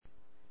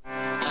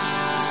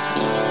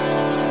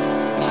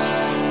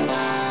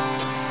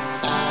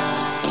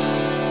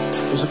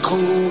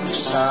code of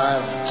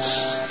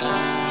silence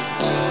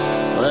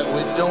that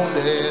we don't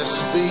dare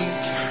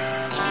speak.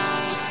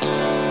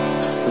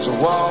 There's a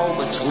wall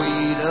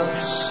between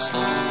us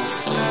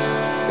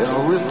and a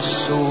river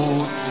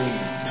so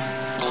deep.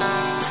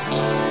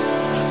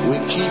 We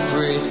keep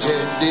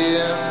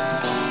pretending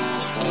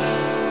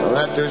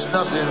that there's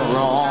nothing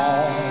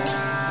wrong.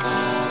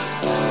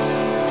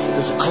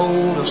 There's a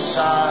code of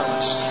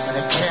silence and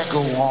it can't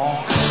go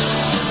on.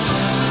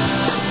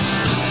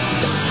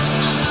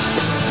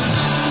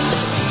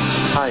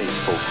 Hi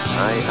folks,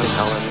 I am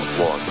Alan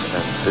Watt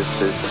and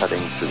this is Cutting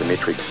Through the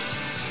Matrix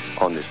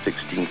on the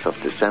 16th of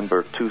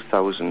December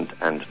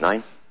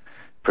 2009.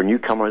 For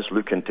newcomers,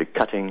 look into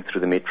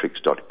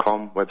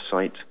cuttingthroughthematrix.com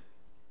website,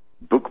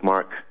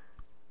 bookmark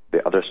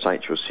the other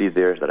sites you'll see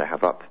there that I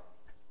have up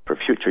for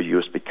future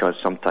use, because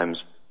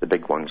sometimes the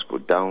big ones go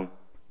down,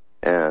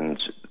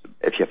 and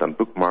if you have them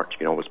bookmarked, you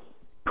can always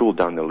pull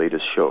down the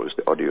latest shows,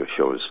 the audio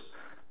shows.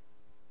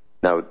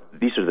 Now,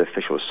 these are the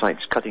official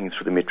sites: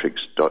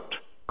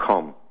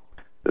 cuttingthroughthematrix.com,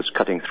 there's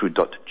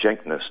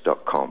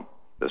cuttingthrough.jenkness.com,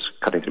 there's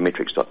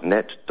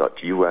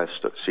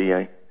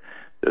cuttingthroughthematrix.net.us.ca,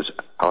 there's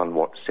Alan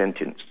Watt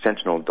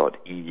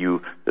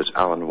Sentinel.eu, there's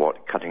Alan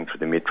Watt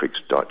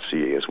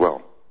cuttingthroughthematrix.ca as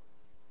well.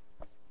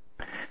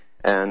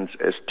 And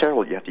it's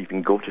terrible you have to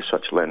even go to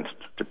such lengths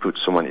to put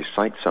so many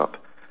sites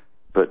up.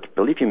 But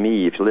believe you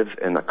me, if you live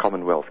in a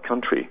Commonwealth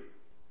country,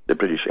 the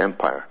British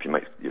Empire,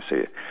 you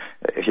say,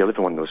 if you live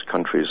in one of those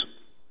countries,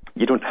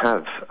 you don't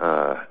have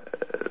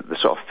the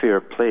sort of fair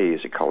play,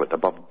 as you call it,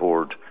 above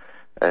board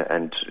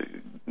and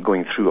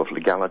going through of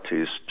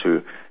legalities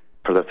for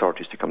the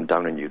authorities to come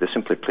down on you. They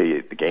simply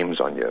play the games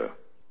on you.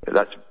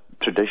 That's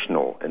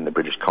traditional in the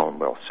British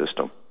Commonwealth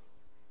system.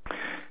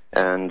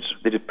 And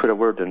they did put a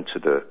word into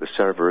the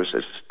servers,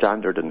 as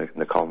standard in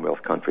the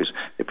Commonwealth countries.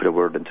 They put a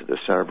word into the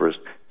servers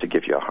to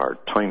give you a hard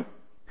time.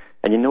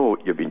 And you know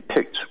you're being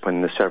picked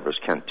when the servers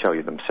can't tell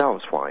you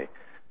themselves why.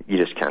 You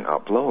just can't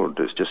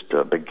upload. It's just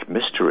a big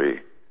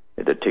mystery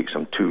that takes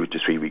them 2 to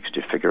 3 weeks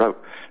to figure out.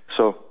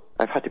 So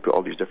I've had to put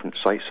all these different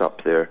sites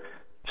up there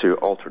to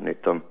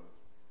alternate them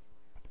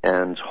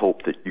and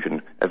hope that you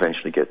can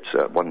eventually get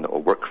one that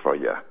will work for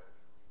you.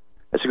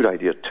 It's a good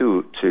idea,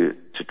 too, to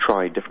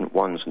try different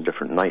ones on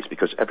different nights,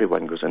 because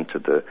everyone goes into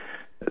the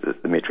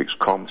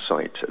Matrix.com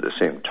site at the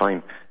same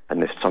time,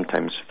 and they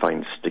sometimes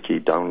find sticky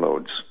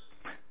downloads.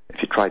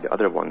 If you try the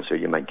other ones there,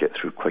 you might get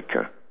through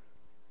quicker.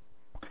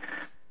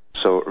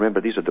 So remember,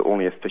 these are the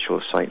only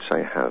official sites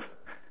I have.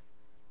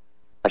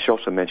 I should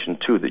also mention,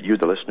 too, that you,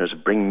 the listeners,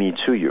 bring me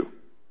to you,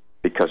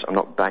 because I'm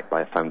not backed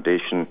by a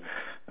foundation,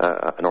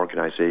 an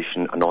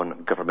organization, a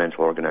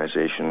non-governmental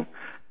organization.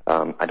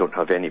 I don't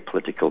have any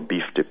political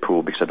beef to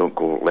pull because I don't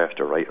go left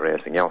or right or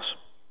anything else.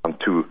 I'm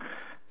too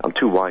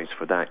wise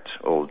for that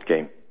old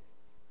game.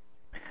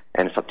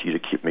 And it's up to you to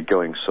keep me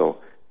going. So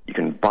you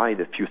can buy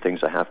the few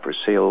things I have for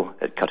sale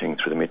at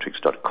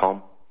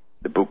cuttingthroughthematrix.com,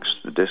 the books,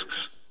 the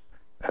discs,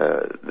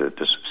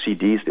 there's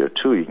CDs there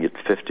too. You can get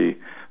 50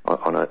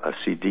 on a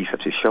CD,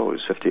 50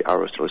 shows, 50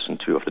 hours to listen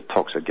to of the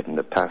talks I've given in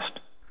the past.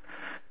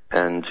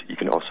 And you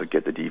can also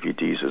get the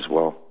DVDs as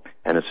well.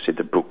 And as I said,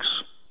 the books.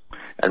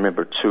 And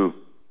remember too,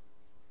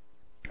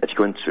 if you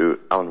go into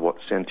Alan Watt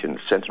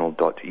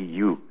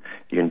Sentinel.eu,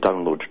 you can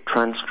download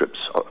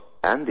transcripts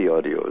and the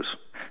audios,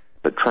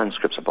 but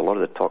transcripts of a lot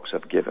of the talks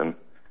I've given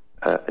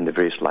in the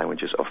various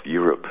languages of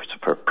Europe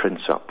for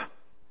prints up.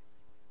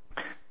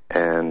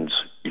 And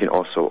you can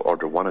also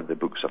order one of the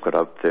books I've got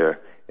out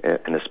there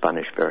in a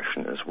Spanish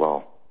version as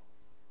well.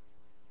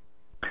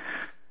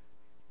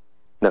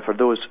 Now, for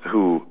those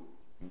who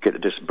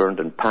get this burned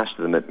and passed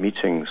to them at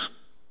meetings,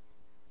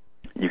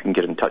 you can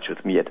get in touch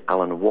with me at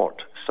Alan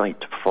Watt,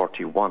 Site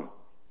 41,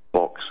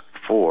 Box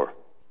 4,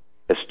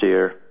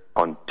 Estaire,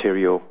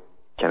 Ontario,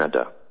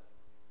 Canada.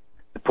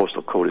 The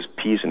postal code is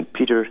P as in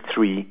Peter,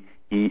 3,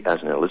 E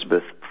as in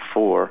Elizabeth,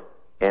 4,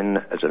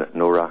 N as in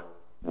Nora,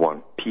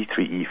 1.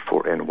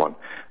 P3E4N1.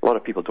 A lot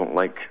of people don't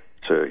like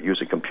to use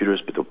the computers,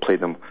 but they'll play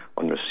them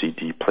on their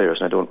CD players,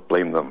 and I don't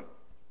blame them,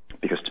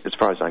 because as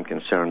far as I'm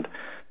concerned,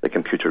 the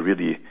computer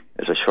really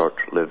is a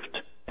short-lived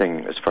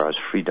thing as far as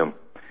freedom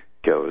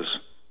goes.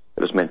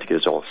 It was meant to get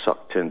us all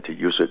sucked in to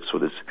use it,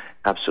 so it's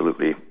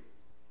absolutely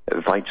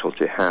vital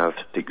to have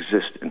to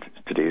exist in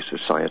today's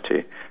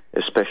society,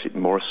 especially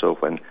more so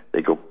when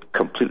they go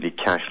completely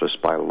cashless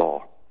by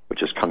law,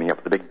 which is coming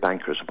up. The big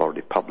bankers have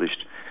already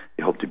published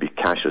they hope to be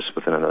cashless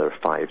within another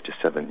 5 to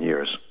 7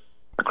 years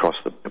across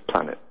the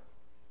planet.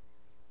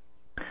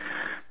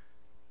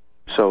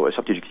 So it's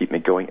up to you to keep me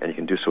going, and you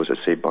can do so, as I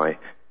say, by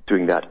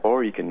doing that,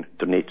 or you can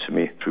donate to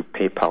me through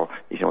PayPal.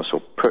 You can also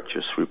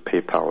purchase through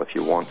PayPal if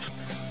you want.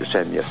 Just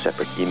send me a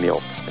separate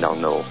email, and I'll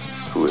know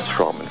who it's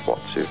from and what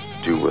to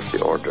do with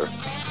the order.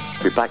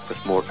 I'll be back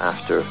with more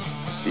after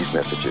these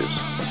messages.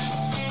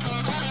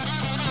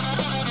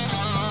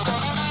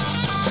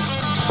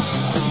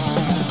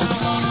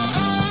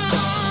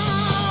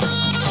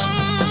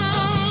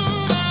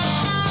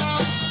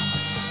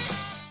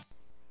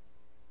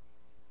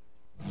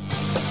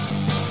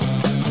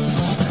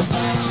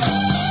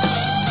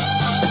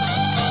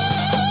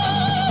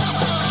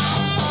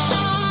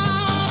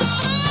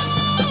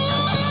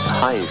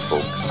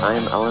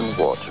 and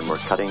what, and we're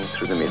cutting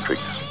through the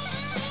matrix.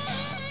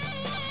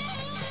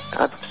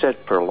 I've said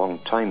for a long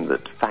time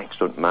that facts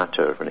don't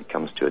matter when it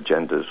comes to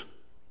agendas.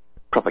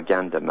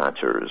 Propaganda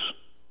matters,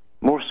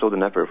 more so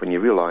than ever when you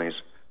realize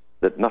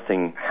that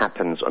nothing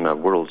happens on a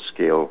world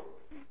scale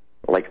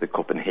like the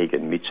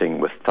Copenhagen meeting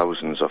with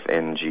thousands of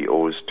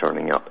NGOs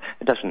turning up.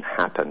 It doesn't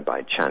happen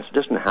by chance. It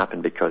doesn't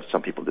happen because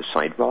some people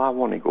decide, well, I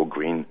want to go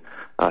green.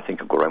 I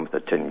think I'll go around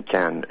with a tin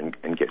can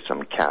and get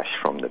some cash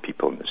from the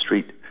people in the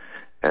street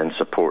and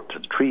support the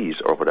trees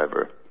or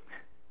whatever.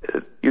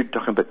 You're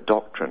talking about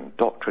doctrine.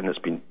 Doctrine has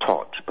been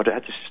taught, but it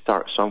had to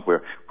start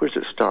somewhere. Where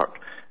does it start?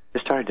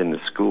 It started in the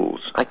schools.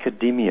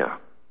 Academia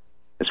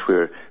is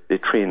where they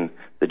train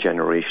the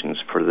generations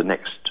for the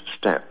next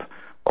step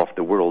of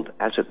the world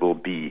as it will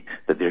be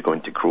that they're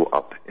going to grow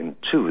up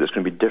into. That's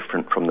going to be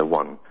different from the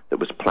one that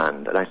was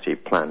planned. And I say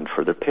planned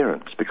for their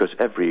parents, because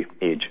every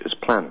age is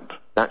planned.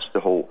 That's the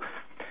whole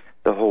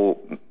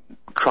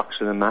crux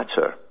of the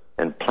matter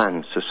in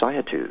planned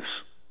societies.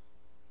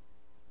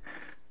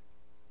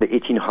 The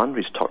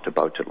 1800s talked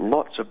about it.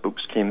 Lots of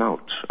books came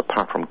out,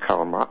 apart from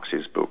Karl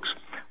Marx's books,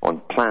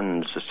 on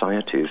planned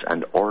societies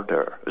and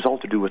order. It was all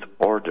to do with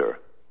order.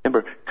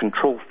 Remember,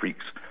 control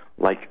freaks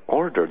like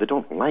order. They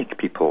don't like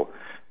people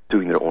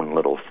doing their own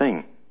little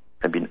thing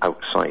and being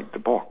outside the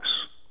box,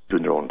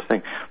 doing their own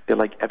thing. They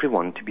like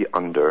everyone to be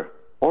under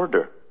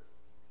order.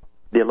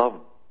 They love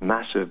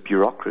massive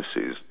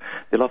bureaucracies.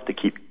 They love to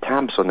keep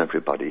tabs on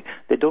everybody.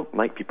 They don't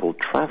like people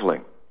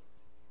traveling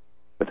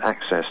with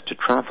access to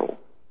travel.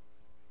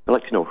 They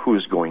like to know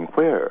who's going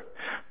where.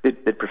 They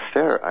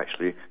prefer,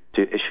 actually,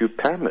 to issue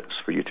permits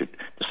for you to,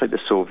 just like the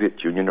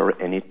Soviet Union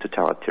or any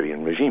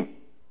totalitarian regime.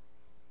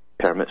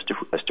 Permits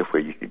as to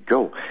where you could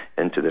go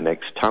into the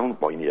next town.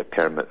 Well, you need a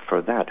permit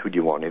for that. Who do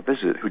you want to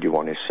visit? Who do you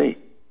want to see?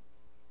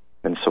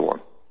 And so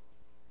on.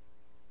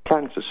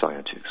 Planned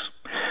societies.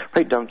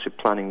 Right down to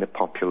planning the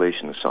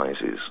population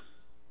sizes.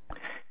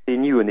 They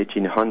knew in the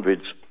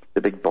 1800s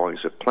the big boys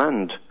had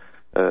planned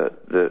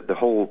the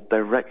whole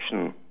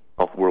direction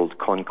of world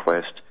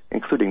conquest,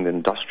 including the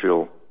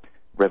industrial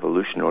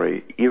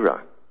revolutionary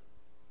era.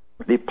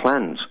 They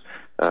planned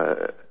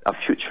a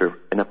future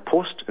in a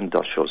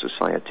post-industrial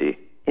society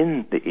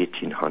in the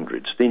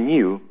 1800s. They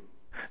knew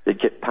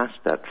they'd get past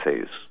that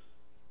phase.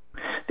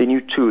 They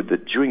knew, too,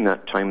 that during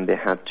that time they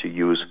had to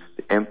use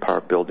the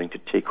empire building to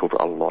take over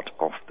a lot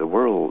of the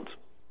world.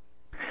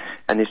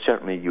 And they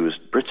certainly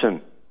used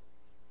Britain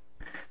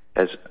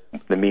as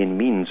the main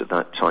means at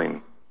that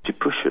time to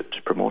push it,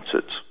 to promote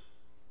it.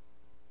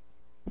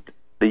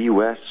 The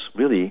US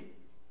really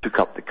took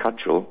up the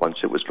cudgel once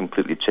it was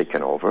completely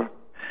taken over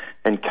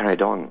and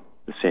carried on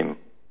the same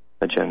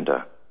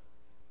agenda.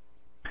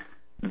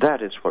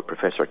 That is what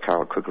Professor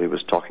Carroll Quigley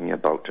was talking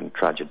about in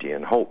Tragedy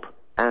and Hope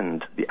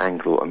and the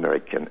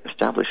Anglo-American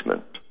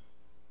establishment.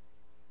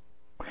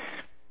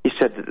 He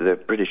said that the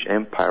British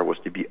Empire was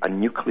to be a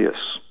nucleus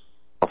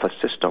of a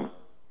system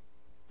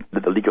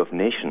that the League of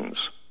Nations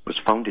was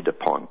founded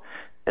upon,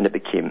 and it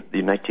became the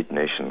United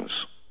Nations.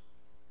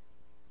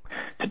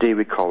 Today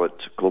we call it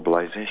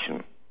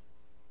globalization.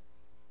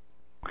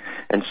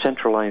 And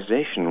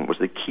centralization was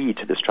the key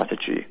to the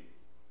strategy.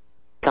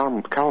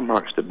 Karl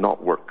Marx did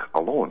not work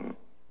alone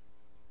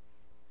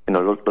in a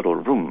little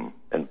room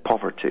in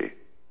poverty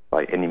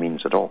by any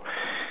means at all.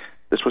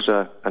 This was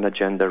an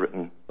agenda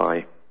written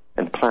by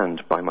and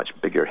planned by much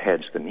bigger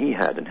heads than he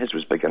had, and his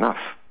was big enough.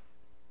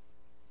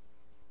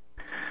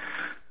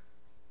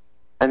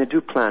 And they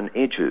do plan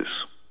ages,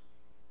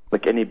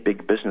 like any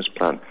big business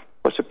plan.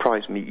 What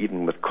surprised me,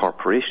 even with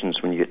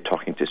corporations, when you get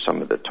talking to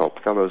some of the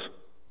top fellows,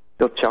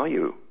 they'll tell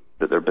you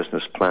that their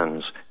business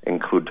plans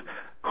include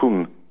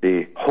whom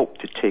they hope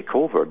to take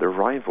over, their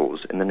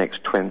rivals, in the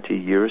next 20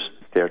 years,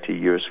 30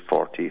 years,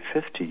 40,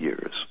 50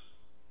 years.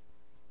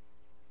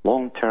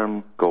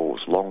 Long-term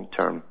goals,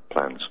 long-term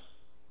plans.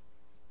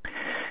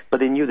 But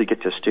they knew they'd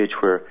get to a stage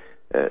where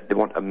they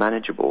want a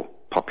manageable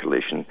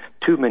population.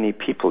 Too many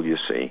people, you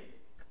see,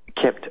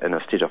 kept in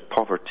a state of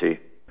poverty,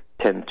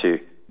 tend to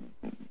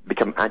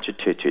become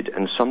agitated,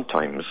 and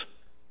sometimes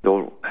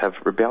they'll have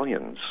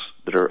rebellions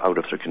that are out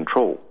of their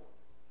control.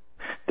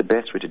 The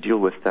best way to deal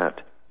with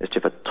that is to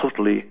have a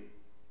totally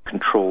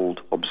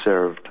controlled,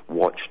 observed,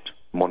 watched,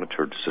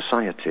 monitored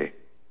society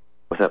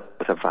with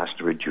a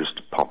vastly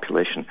reduced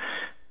population.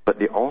 But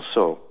they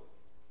also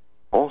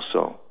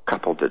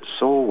coupled it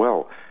so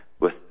well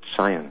with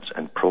science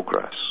and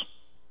progress.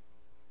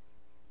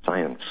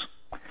 Science.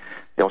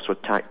 They also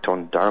tacked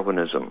on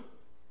Darwinism.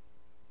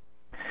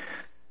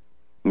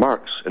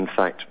 Marx, in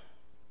fact,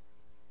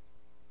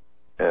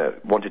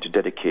 wanted to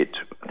dedicate,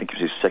 I think it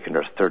was his second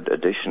or third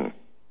edition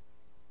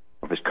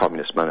of his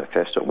Communist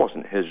Manifesto. It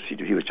wasn't his.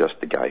 He was just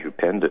the guy who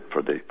penned it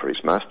for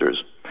his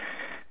masters.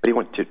 But he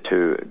wanted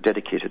to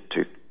dedicate it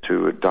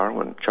to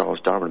Darwin, Charles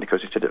Darwin,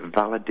 because he said it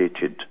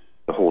validated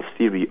the whole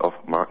theory of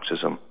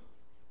Marxism,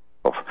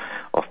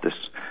 of this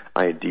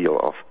ideal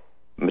of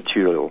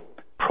material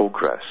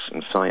progress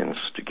and science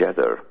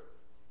together,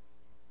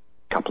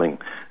 coupling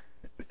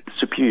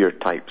superior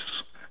types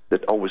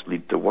that always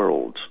lead the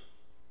world.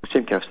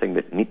 same kind of thing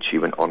that Nietzsche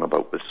went on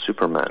about with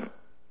Superman.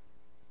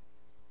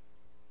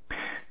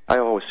 I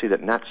always say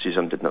that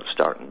Nazism did not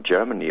start in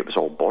Germany. It was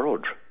all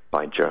borrowed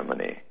by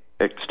Germany.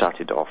 It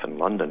started off in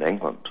London,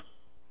 England.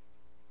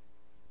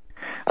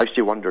 I used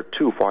to wonder,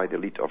 too, why the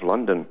elite of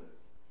London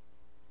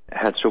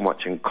had so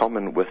much in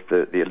common with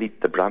the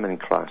elite, the Brahmin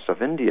class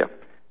of India.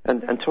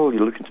 And until you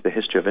look into the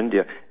history of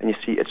India and you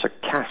see it's a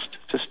caste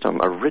system,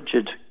 a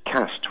rigid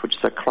caste, which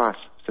is a class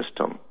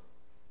system.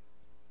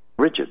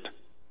 Rigid.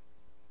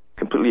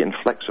 Completely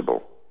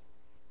inflexible.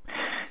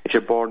 If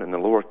you're born in the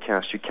lower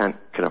caste, you can't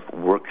kind of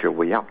work your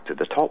way up to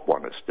the top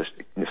one.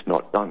 It's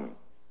not done.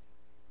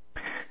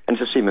 And it's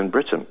the same in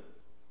Britain.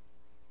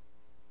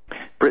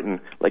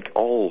 Britain, like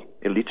all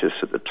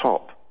elitists at the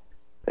top,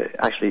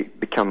 actually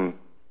become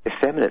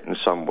effeminate in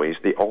some ways.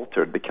 They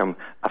altered, become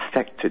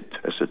affected,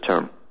 is the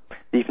term.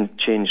 They even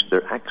changed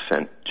their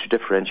accent to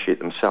differentiate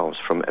themselves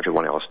from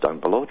everyone else down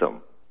below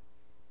them.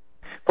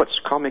 What's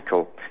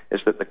comical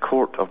is that the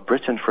court of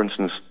Britain, for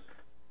instance,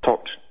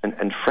 talked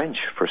in French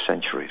for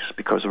centuries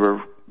because they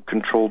were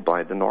controlled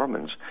by the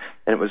Normans.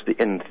 And it was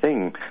the in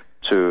thing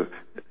to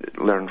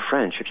learn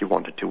French if you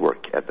wanted to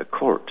work at the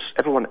courts.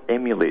 Everyone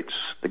emulates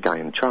the guy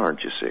in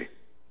charge, you see.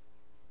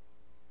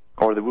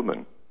 Or the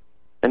woman.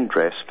 In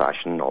dress,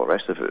 fashion, and all the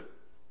rest of it.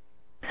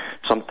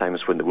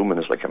 Sometimes when the woman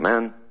is like a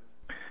man,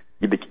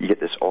 you get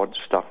this odd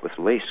stuff with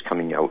lace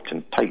coming out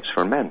and tights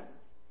for men.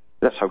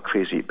 That's how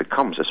crazy it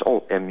becomes. It's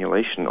all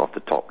emulation of the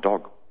top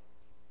dog.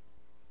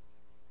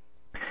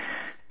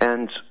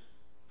 And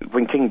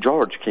when King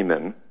George came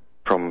in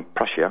from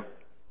Prussia,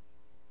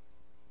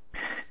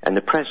 and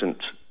the present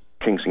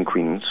kings and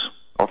queens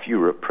of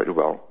Europe, pretty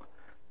well,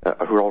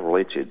 who are all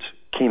related,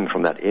 came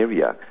from that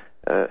area,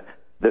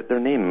 their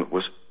name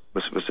was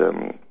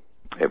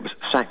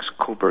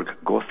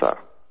Saxe-Coburg-Gotha.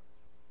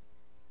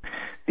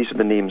 These are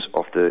the names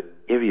of the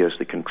areas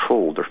they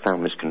controlled, their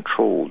families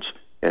controlled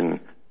in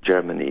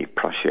Germany,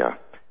 Prussia,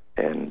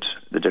 and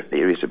the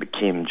areas that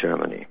became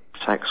Germany.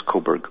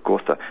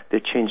 Saxe-Coburg-Gotha.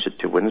 They changed it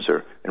to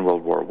Windsor in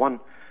World War I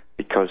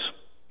because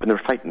when they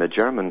were fighting the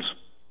Germans,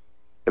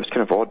 it was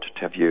kind of odd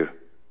to have you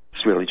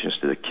swear allegiance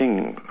to the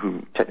king,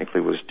 who technically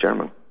was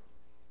German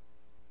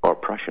or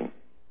Prussian.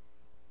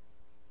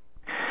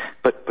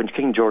 But when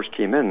King George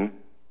came in,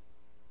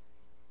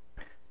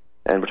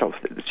 and we're talking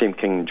about the same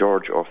King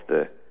George of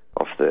the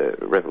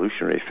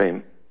revolutionary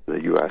fame,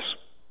 the U.S.,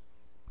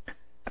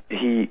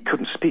 he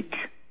couldn't speak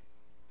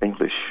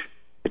English.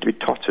 He had to be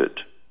taught it.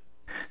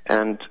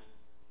 And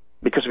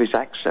because of his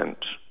accent,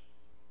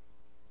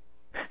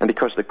 and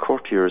because the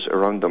courtiers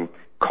around him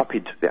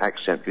copied the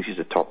accent, because he's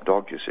the top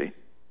dog, you see,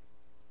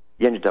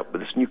 he ended up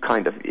with this new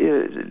kind of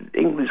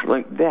English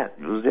like that,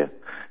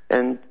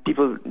 and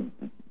people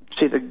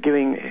say they're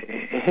giving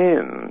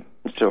him,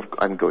 instead of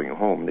I'm going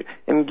home,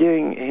 I'm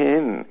giving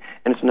him,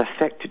 and it's an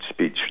affected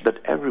speech that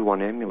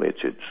everyone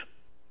emulated.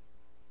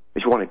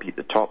 If you want to be at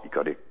the top, you've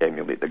got to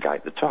emulate the guy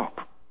at the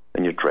top,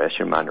 and your dress,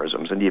 your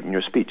mannerisms, and even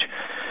your speech.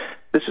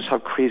 This is how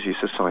crazy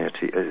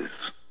society is.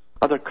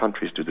 Other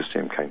countries do the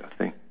same kind of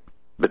thing,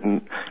 but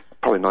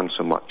probably none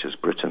so much as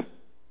Britain.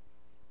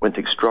 Went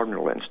to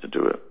extraordinary lengths to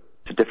do it,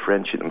 to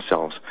differentiate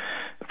themselves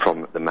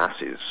from the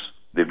masses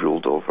they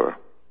ruled over.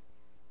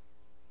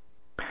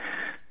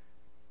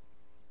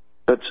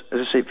 But, as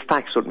I say,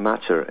 facts don't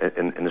matter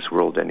in this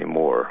world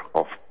anymore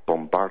of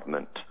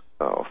bombardment,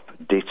 of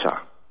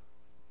data.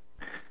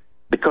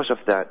 Because of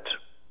that,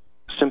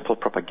 simple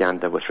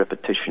propaganda with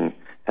repetition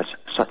has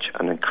such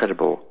an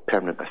incredible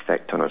permanent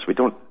effect on us. We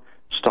don't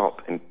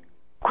stop and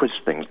quiz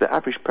things. The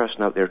average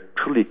person out there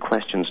truly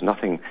questions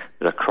nothing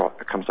that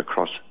comes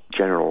across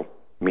general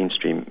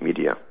mainstream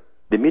media.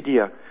 The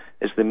media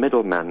is the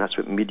middleman. That's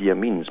what media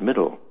means,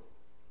 middle.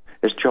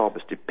 Its job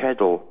is to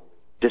peddle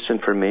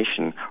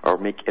disinformation or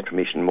make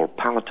information more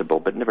palatable,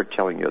 but never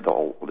telling you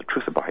the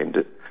truth behind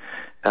it,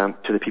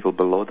 to the people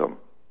below them.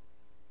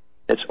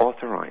 It's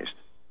authorized.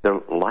 They're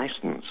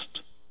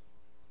licensed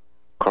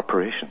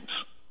corporations.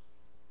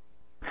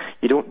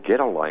 You don't get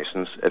a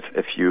license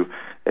if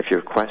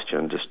you're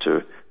questioned as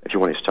to if you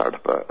want to start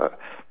up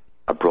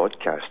a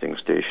broadcasting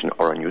station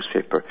or a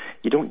newspaper.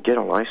 You don't get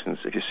a license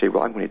if you say,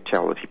 well, I'm going to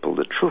tell the people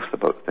the truth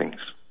about things.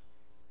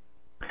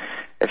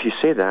 If you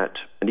say that,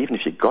 and even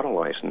if you got a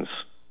license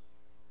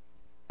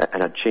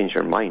and had changed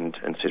your mind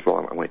and says, well,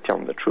 I'm going to tell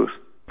them the truth,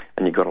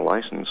 and you got a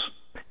license,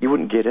 you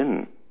wouldn't get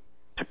in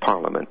to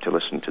Parliament to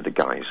listen to the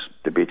guys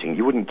debating.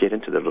 You wouldn't get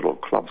into the little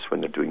clubs when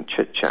they're doing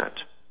chit-chat.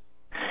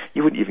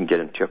 You wouldn't even get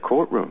into a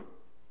courtroom.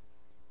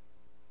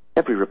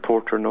 Every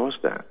reporter knows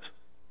that.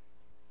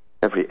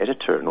 Every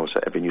editor knows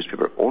that. Every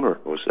newspaper owner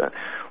knows that.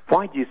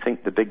 Why do you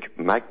think the big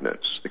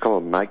magnates, they call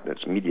them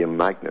magnates, media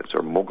magnates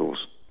or moguls,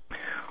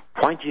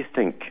 why do you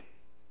think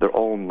they're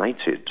all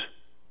knighted?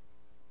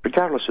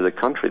 Regardless of the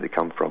country they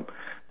come from,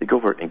 they go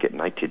over and get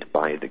knighted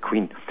by the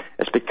Queen.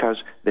 It's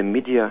because the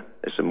media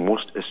is the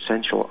most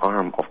essential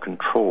arm of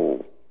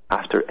control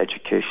after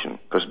education,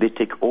 because they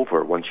take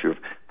over once you've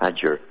had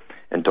your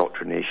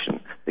indoctrination,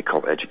 they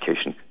call it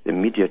education. The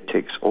media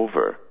takes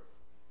over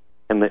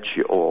and lets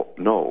you all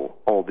know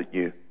all that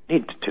you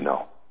need to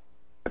know.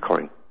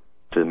 according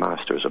to the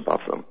masters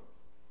above them.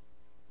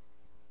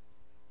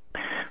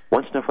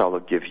 Once in a while,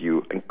 they'll give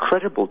you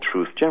incredible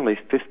truth, generally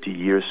 50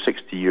 years,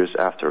 60 years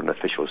after an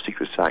official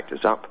Secrets Act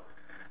is up,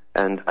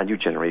 and a new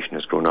generation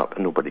has grown up,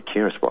 and nobody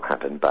cares what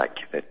happened back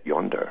at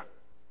yonder.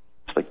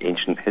 It's like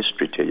ancient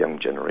history to a young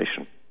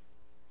generation.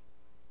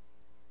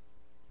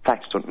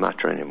 Facts don't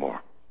matter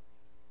anymore.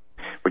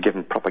 We're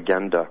given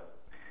propaganda,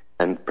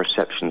 and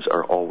perceptions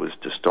are always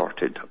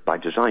distorted by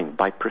design,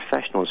 by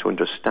professionals who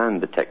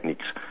understand the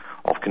techniques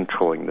of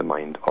controlling the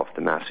mind of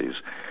the masses.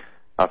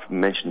 I've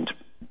mentioned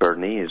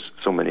Bernays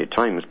so many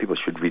times, people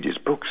should read his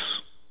books.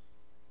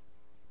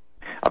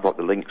 I've got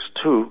the links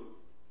to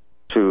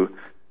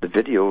the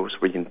videos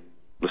where you can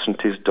listen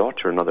to his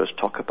daughter and others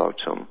talk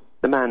about him.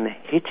 The man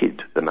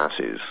hated the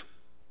masses.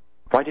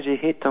 Why did he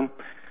hate them?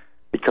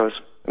 Because,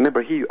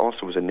 remember, he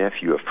also was a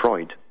nephew of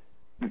Freud.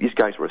 These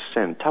guys were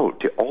sent out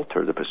to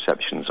alter the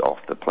perceptions of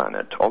the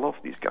planet. All of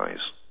these guys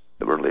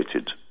that were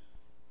related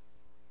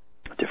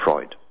to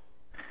Freud.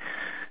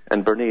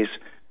 And Bernays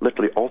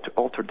literally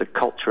altered the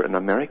culture in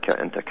America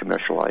into a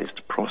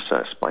commercialized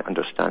process by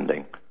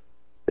understanding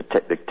the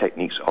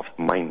techniques of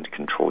mind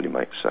control, you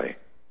might say.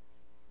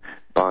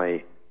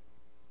 By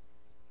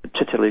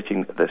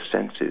titillating the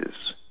senses,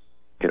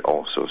 you can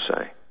also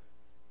say.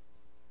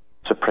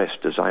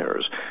 Suppressed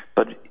desires.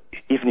 But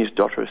even his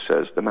daughter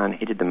says the man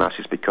hated the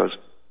masses because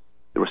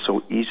they were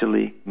so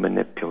easily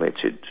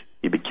manipulated.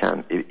 He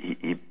came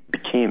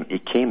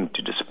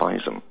to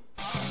despise them.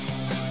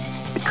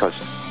 Because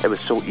it was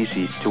so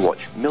easy to watch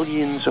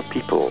millions of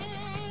people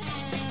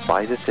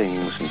buy the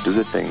things and do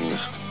the things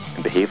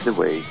and behave the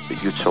way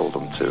that you told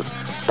them to.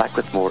 Back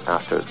with more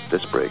after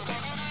this break.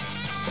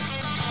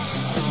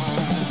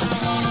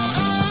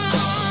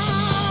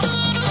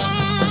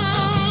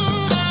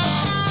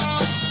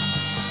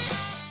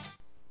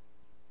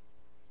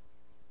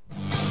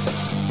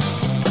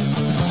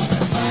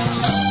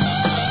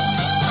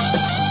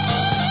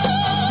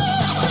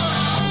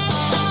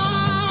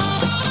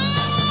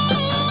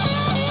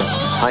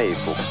 Hi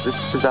folks, this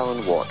is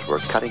Alan Watt. We're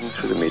cutting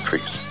through the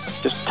matrix,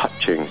 just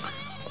touching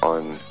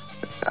on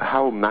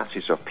how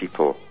masses of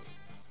people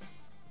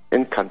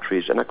in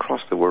countries and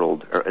across the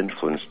world are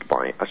influenced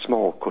by a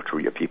small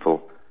coterie of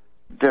people,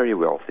 very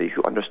wealthy,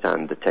 who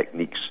understand the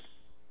techniques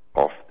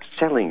of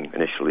selling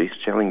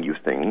you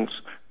things,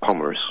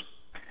 commerce,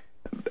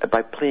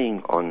 by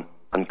playing on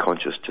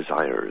unconscious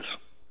desires.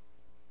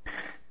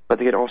 But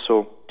they can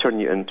also turn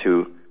you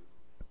into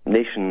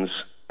nations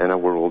in a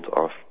world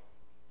of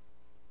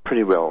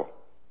pretty well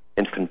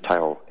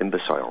infantile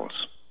imbeciles.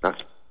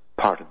 That's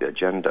part of the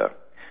agenda.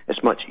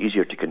 It's much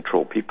easier to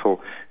control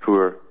people who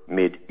are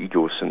made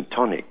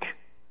egocentric.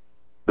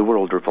 The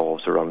world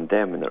revolves around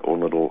them in their own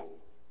little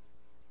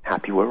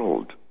happy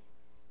world,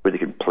 where they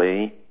can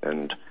play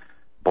and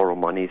borrow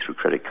money through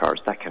credit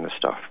cards, that kind of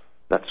stuff.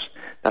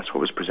 That's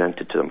what was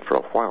presented to them for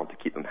a while, to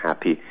keep them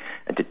happy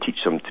and to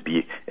teach them to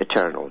be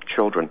eternal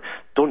children.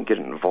 Don't get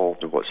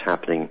involved in what's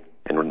happening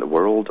in the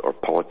world or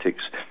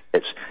politics.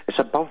 It's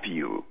above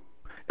you.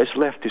 It's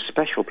left to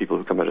special people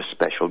who come out of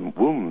special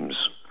wombs,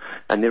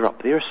 and they're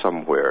up there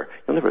somewhere.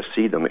 You'll never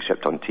see them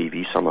except on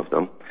TV, some of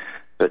them,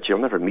 but you'll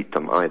never meet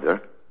them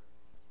either.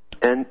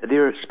 And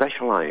they're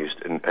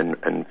specialized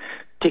in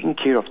taking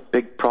care of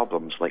big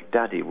problems like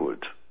Daddy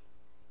would.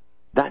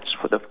 That's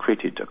what they've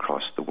created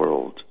across the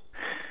world.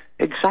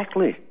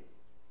 Exactly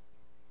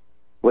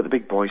what the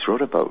big boys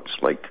wrote about,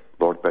 like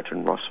Lord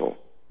Bertrand Russell.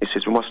 He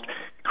says we must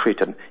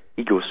create an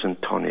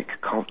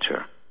egocentric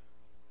culture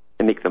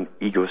and make them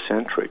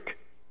egocentric.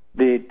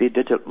 They did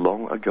it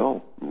long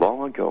ago.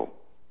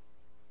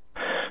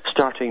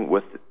 Starting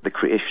with the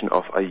creation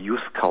of a youth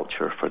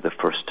culture for the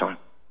first time.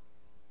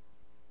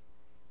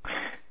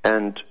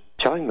 And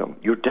telling them,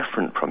 you're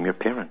different from your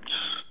parents.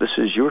 This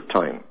is your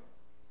time.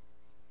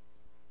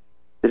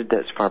 They did that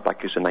as far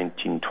back as the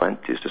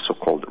 1920s, the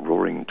so-called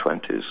Roaring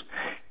Twenties.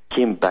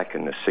 Came back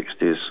in the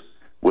 60s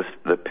with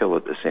the pill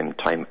at the same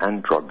time,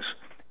 and drugs,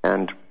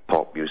 and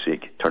pop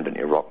music turned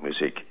into rock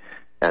music,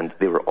 and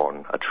they were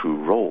on a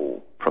true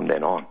roll from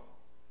then on.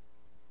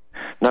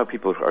 Now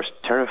people are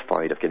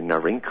terrified of getting a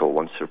wrinkle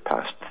once they're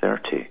past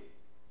 30.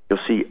 You'll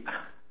see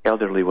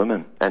elderly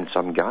women and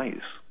some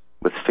guys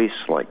with face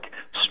like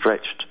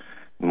stretched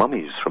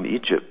mummies from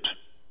Egypt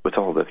with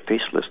all the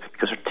faceless,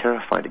 because they're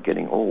terrified of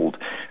getting old.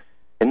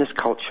 In this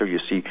culture, you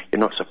see, you're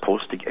not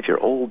supposed to, if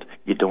you're old,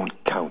 you don't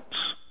count.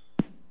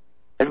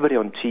 Everybody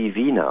on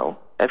TV now,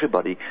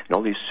 everybody, and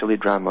all these silly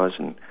dramas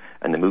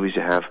and the movies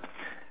you have,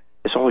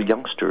 it's all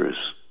youngsters.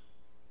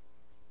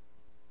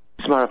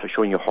 It's a matter of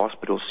showing you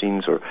hospital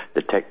scenes or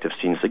detective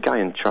scenes. The guy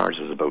in charge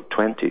is about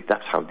 20.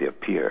 That's how they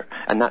appear.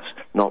 And that's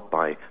not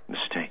by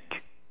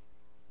mistake.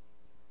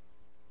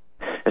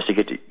 As to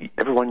get to,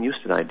 everyone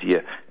used to the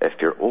idea, if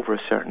you're over a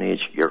certain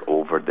age, you're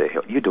over the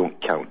hill. You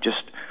don't count.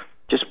 Just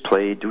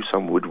play, do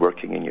some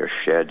woodworking in your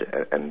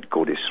shed, and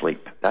go to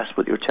sleep. That's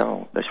what you're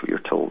told. That's what you're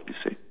told, you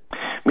see.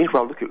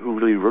 Meanwhile, look at who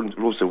really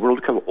rules the world.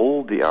 Look how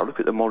old they are. Look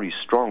at the Maurice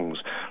Strongs.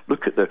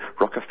 Look at the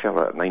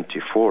Rockefeller at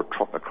 94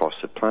 trotting across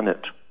the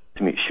planet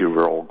to make sure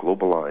we're all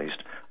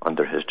globalized.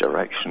 under his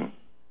direction,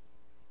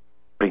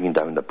 bringing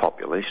down the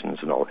populations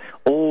and all.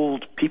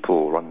 Old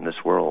people run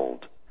this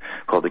world,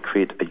 while they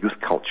create a youth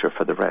culture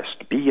for the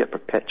rest. Be a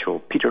perpetual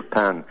Peter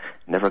Pan,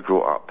 never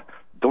grow up,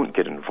 don't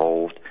get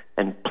involved,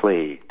 and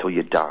play till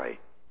you die.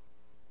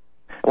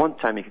 At one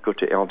time you could go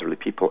to elderly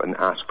people and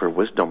ask for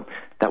wisdom.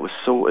 That was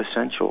so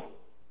essential.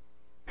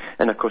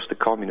 And of course the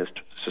communist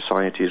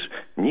societies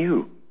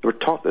knew, they were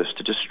taught this,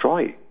 to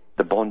destroy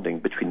the bonding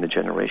between the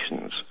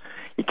generations.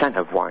 You can't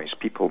have wise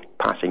people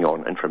passing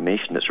on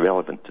information that's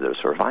relevant to their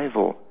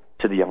survival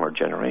to the younger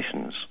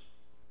generations.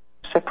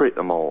 Separate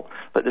them all.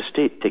 Let the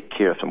state take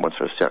care of them once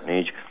they're a certain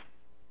age.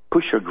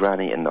 Push your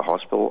granny in the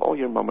hospital, or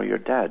your mum or your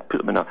dad. Put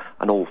them in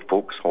an old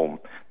folks' home.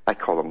 I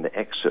call them the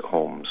exit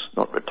homes,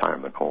 not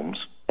retirement homes.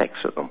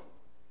 Exit them.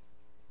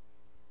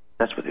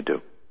 That's what they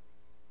do.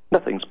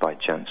 Nothing's by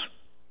chance.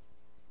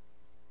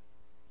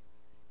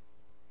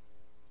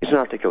 Here's an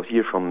article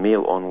here from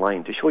Mail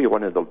Online to show you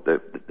one of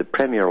the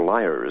premier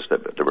liars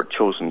that were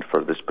chosen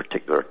for this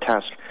particular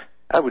task.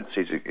 I wouldn't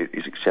say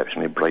he's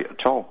exceptionally bright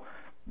at all,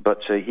 but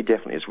he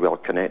definitely is well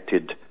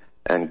connected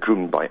and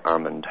groomed by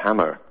Armand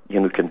Hammer. You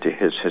can look into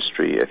his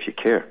history if you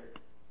care.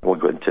 We'll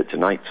go into it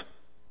tonight.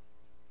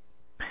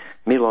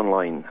 Mail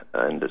Online,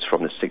 and it's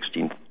from the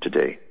 16th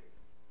today.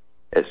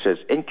 It says,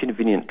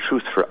 inconvenient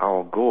truth for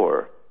Al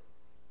Gore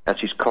as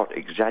he's caught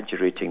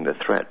exaggerating the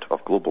threat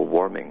of global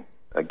warming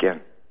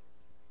again.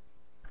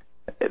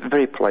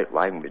 Very polite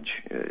language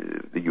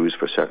they use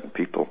for certain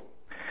people.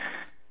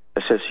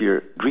 It says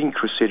here, Green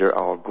Crusader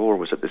Al Gore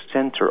was at the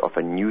center of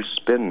a new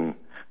spin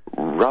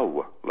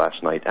row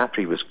last night after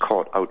he was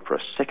caught out for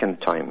a second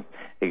time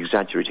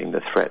exaggerating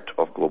the threat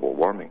of global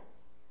warming.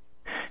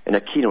 In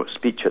a keynote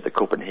speech at the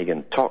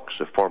Copenhagen talks,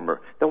 they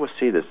always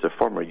say this, the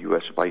former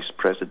U.S. vice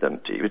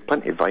president, with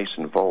plenty of ice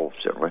involved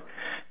certainly,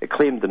 it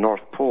claimed the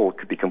North Pole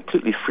could be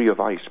completely free of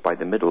ice by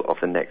the middle of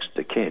the next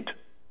decade.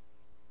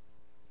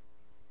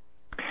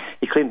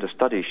 He claimed a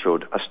study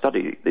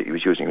that he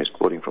was using his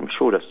quoting from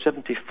showed a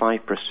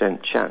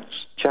 75%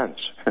 chance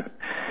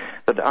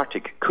that the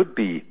Arctic could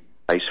be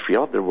ice-free. I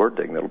love their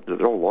wording,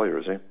 they're all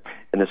lawyers,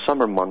 in the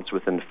summer months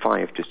within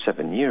 5 to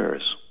 7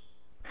 years.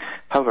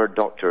 However,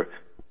 Dr.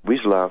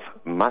 Wisław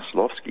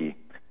Masłowski,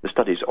 the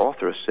study's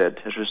author, said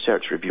his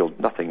research revealed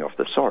nothing of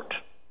the sort.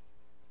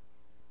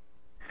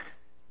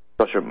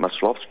 Dr.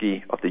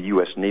 Masłowski of the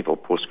U.S. Naval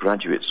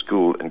Postgraduate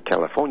School in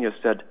California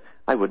said,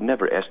 I would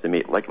never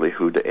estimate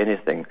likelihood at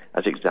anything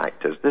as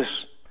exact as this.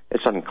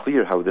 It's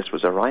unclear how this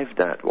was arrived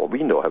at. Well,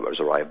 we know how it was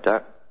arrived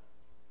at.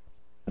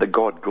 The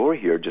God Gore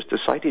here just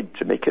decided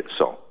to make it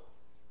so.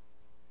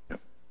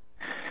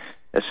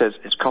 It says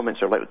his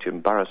comments are likely to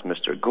embarrass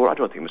Mr. Gore. I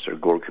don't think Mr.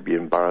 Gore could be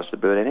embarrassed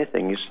about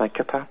anything. He's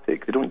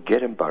psychopathic. They don't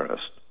get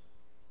embarrassed.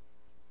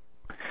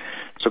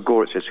 So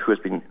Gore, it says, who has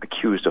been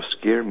accused of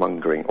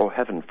scaremongering. Oh,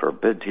 heaven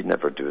forbid he'd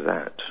never do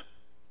that.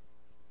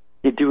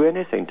 He'd do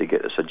anything to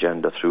get this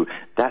agenda through.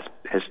 That's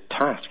his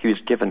task. He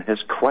was given his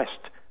quest.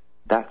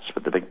 That's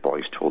what the big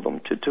boys told him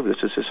to do.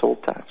 This is his whole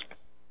task.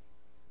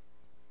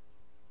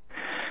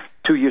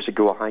 2 years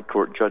ago, a High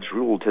Court judge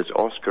ruled his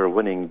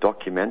Oscar-winning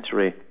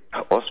documentary,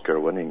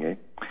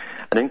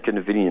 An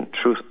Inconvenient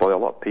Truth, boy, a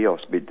lot of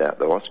payoffs made that,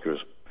 the Oscars.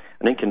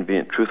 An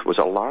Inconvenient Truth was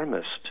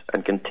alarmist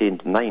and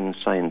contained 9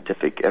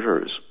 scientific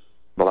errors.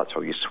 Well, that's how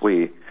you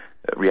sway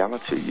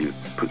reality. You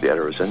put the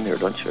errors in there,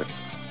 don't you?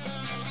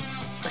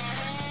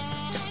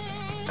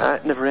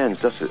 It never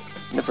ends, does it?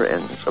 Never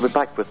ends. I'll be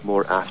back with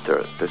more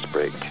after this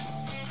break.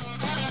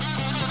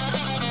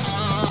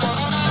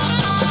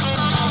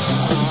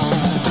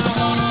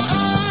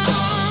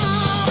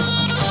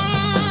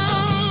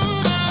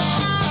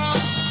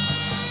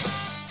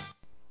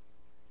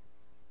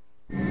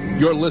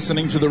 You're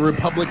listening to the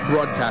Republic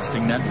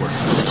Broadcasting Network,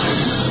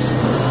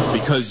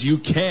 because you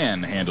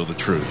can handle the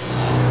truth.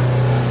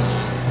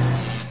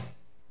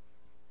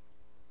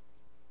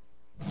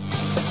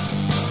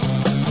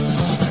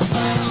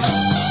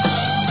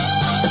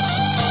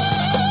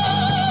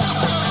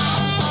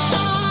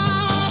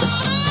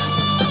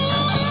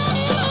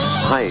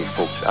 Hi,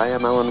 folks. I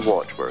am Alan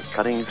Watt. We're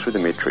cutting through the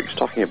matrix,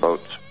 talking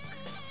about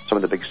some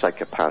of the big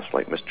psychopaths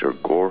like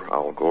Mr. Gore,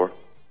 Al Gore.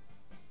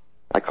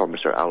 I call him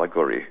Mr.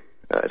 Allegory.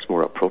 It's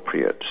more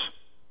appropriate,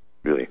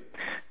 really.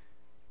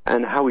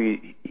 And how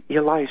he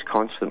lies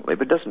constantly,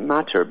 but it doesn't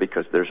matter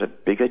because there's a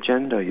big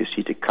agenda, you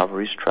see, to cover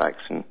his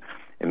tracks and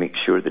make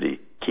sure that he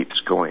keeps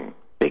going.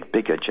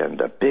 Big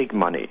agenda, big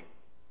money.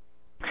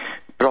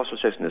 But also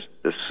says in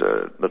this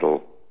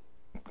little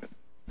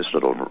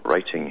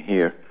writing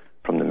here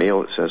from the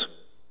Mail, it says,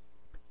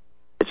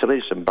 it's the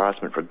latest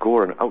embarrassment for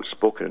Gore, an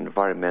outspoken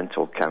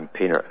environmental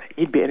campaigner.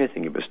 He'd be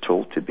anything he was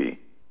told to be.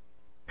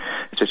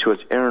 It says, who has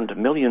earned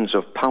millions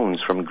of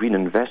pounds from green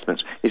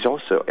investments. He's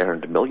also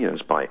earned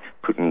millions by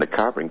putting the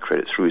carbon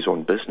credit through his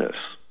own business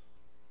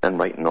and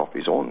writing off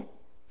his own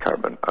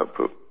carbon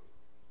output.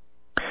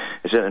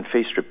 It says, and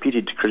faced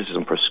repeated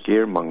criticism for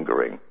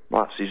scaremongering.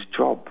 Well, that's his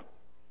job.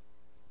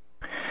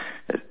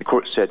 The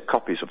court said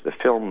copies of the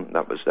film,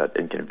 that was that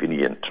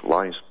Inconvenient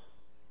Lies,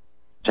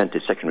 sent to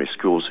secondary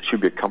schools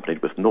should be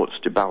accompanied with notes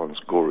to balance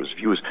Gore's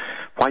views.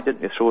 Why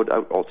didn't they throw it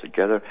out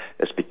altogether?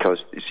 It's because,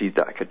 you see,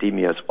 the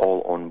academia is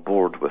all on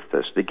board with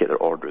this. They get their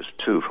orders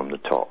too from the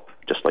top,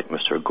 just like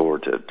Mr. Gore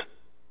did.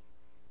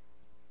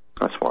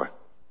 That's why.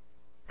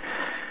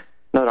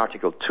 Another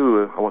article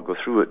too, I won't go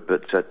through it,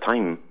 but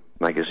Time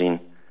magazine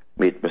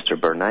made Mr.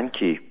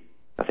 Bernanke,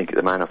 I think,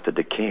 the man of the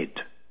decade.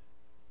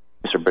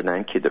 Mr.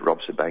 Bernanke that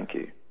robs the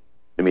banky.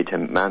 They made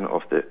him man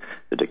of the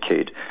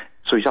decade.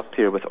 So he's up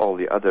here with all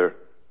the other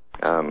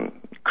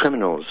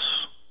criminals,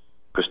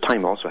 because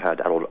Time also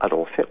had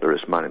Adolf Hitler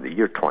as man of the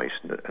year twice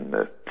in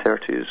the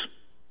 30s.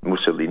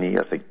 Mussolini,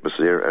 I think, was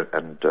there,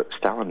 and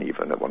Stalin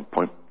even at one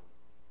point.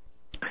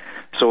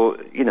 So,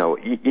 you know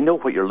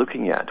what you're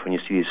looking at when you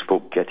see these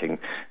folk getting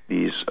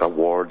these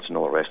awards and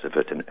all the rest of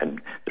it,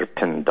 and they're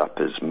pinned up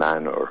as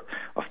man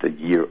of the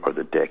year or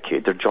the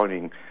decade. They're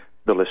joining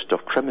the list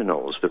of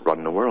criminals that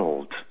run the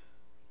world.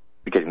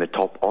 They're getting the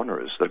top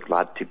honors. They're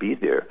glad to be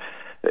there,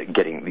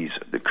 getting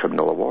the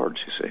criminal awards,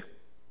 you see.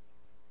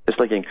 It's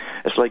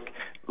like,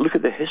 look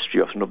at the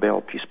history of the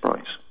Nobel Peace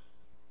Prize.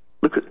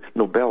 Look at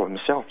Nobel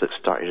himself that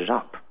started it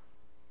up.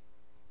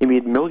 He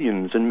made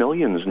millions and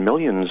millions and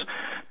millions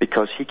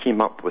because he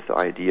came up with the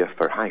idea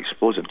for high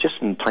explosive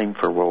just in time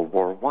for World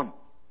War I.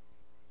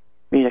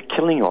 Made a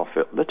killing off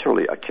it,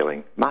 literally a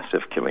killing,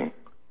 massive killing.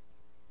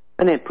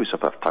 And then puts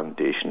up a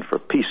foundation for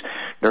peace.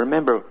 Now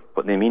remember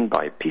what they mean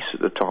by peace at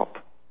the top.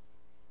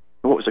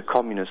 What was the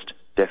communist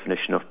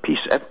definition of peace?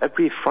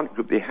 Every front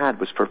group they had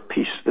was for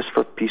peace. This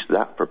for peace,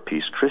 that for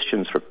peace,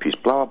 Christians for peace,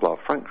 blah, blah,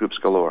 front groups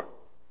galore.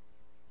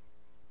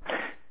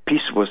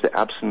 Peace was the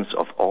absence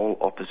of all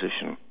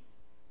opposition.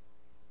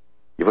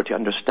 You've got to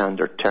understand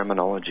their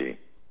terminology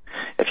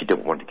if you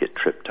don't want to get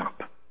tripped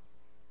up.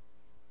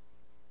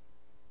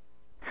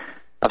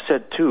 I've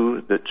said,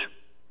 too, that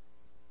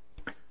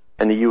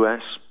in the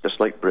US, just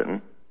like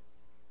Britain,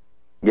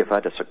 you've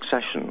had a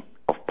succession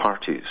of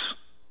parties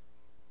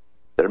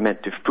that are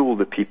meant to fool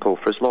the people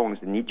for as long as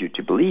they need you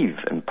to believe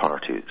in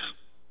parties,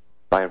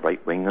 by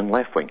right wing and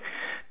left wing.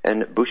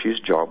 And Bush's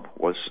job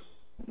was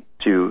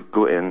to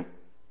go in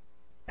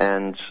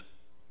and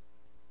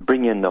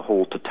bring in the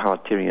whole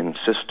totalitarian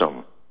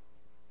system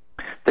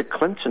that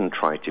Clinton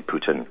tried to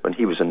put in when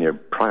he was in there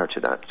prior to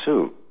that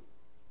too.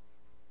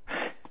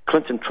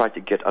 Clinton tried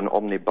to get an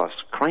omnibus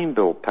crime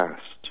bill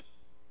passed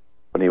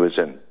when he was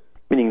in,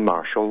 meaning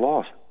martial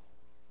law,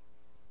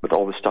 with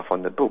all the stuff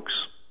on the books.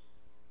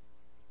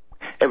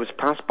 It was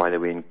passed, by the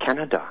way, in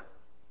Canada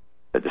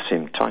at the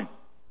same time.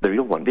 The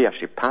real one. They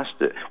actually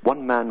passed it.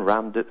 One man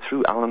rammed it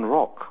through, Alan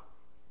Rock,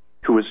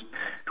 who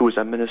was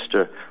a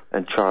minister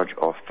in charge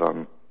of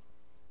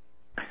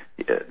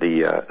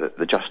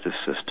the justice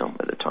system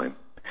at the time.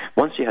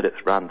 Once he had it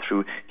rammed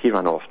through, he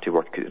ran off to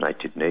work at the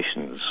United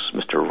Nations.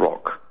 Mr.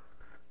 Rock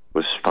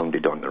was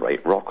founded on the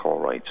right rock, all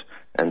right,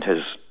 and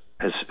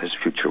his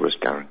future was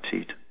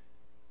guaranteed.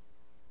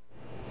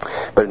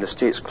 But in the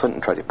States,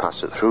 Clinton tried to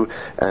pass it through,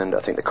 and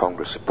I think the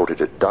Congress voted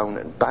it down,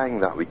 and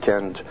bang, that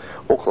weekend,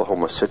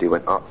 Oklahoma City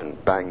went up,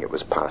 and bang, it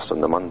was passed on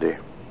the Monday.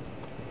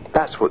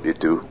 That's what they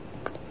do.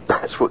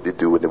 That's what they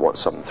do when they want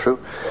something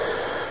through.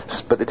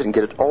 But they didn't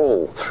get it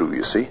all through,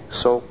 you see.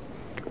 So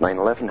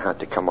 9/11 had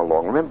to come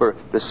along. Remember,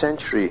 the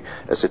century,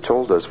 as they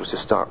told us, was to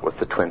start with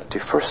the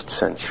 21st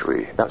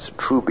century. That's the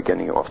true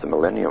beginning of the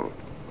millennium.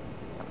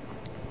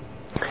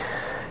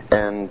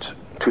 And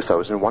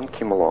 2001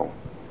 came along,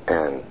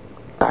 and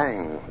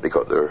bang, they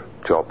got their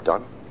job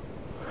done.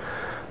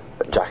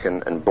 Jack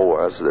and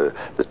Boaz, the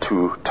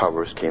two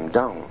towers came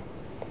down,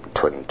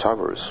 twin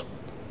towers.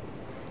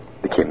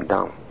 They came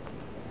down.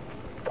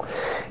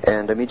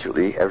 And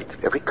immediately,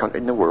 every country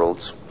in the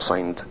world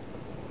signed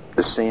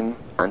the same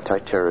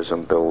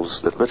anti-terrorism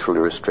bills that literally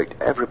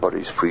restrict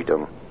everybody's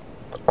freedom,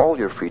 all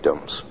your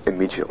freedoms,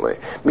 immediately.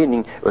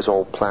 Meaning it was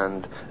all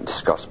planned and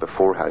discussed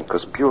beforehand,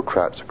 because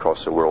bureaucrats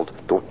across the world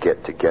don't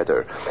get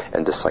together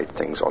and decide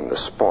things on the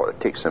spot. It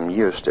takes them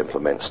years to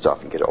implement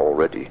stuff and get it all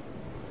ready.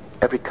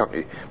 Every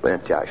country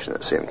went into action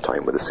at the same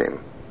time with the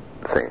same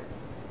thing.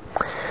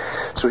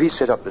 So he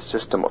set up the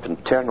system of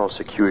internal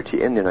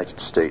security in the United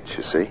States,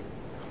 you see.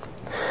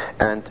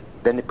 And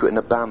then they put in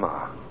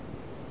Obama,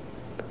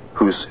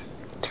 who's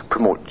to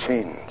promote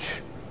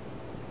change.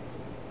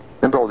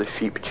 Remember all the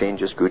sheep,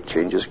 change is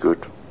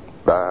good,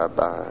 bah,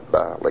 bah,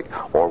 bah, like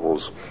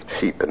Orwell's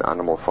sheep and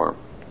Animal Farm.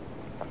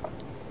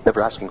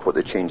 Never asking what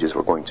the changes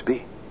were going to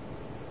be,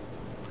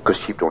 because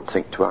sheep don't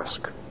think to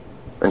ask.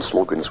 And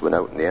slogans went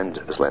out in the end,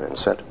 as Lenin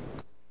said.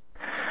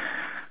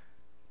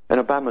 And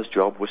Obama's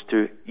job was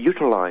to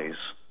utilize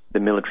the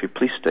military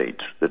police state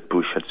that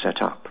Bush had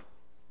set up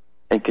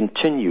and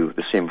continue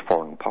the same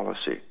foreign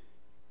policy.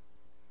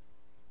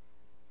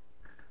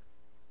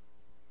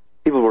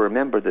 People will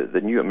remember that the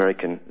new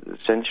American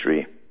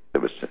century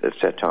that was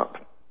set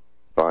up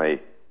by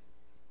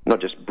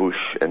not just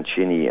Bush and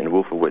Cheney and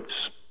Wolfowitz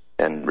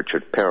and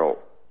Richard Perle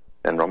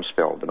and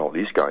Rumsfeld and all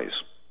these guys,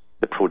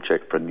 the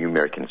project for a new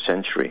American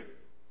century.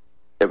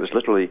 It was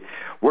literally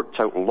worked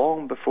out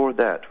long before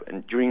that,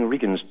 and during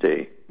Reagan's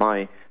day,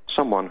 by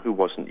someone who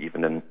wasn't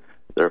even in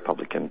the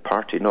Republican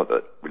Party, not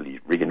that really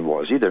Reagan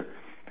was either,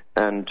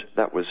 and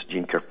that was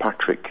Jeane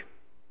Kirkpatrick,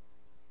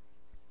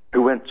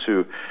 who went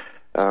to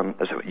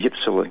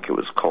Ypsilanti, it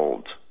was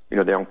called,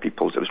 the young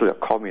people's, it was really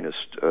a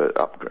communist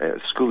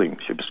schooling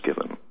she was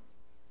given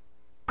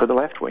for the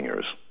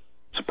left-wingers,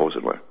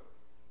 supposedly.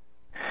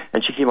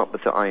 And she came up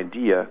with the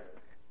idea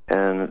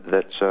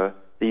that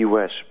the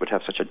U.S. would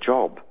have such a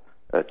job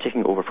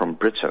taking over from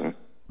Britain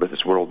with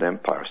this world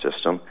empire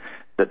system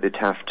that they'd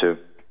have to,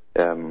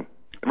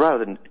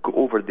 rather than go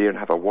over there and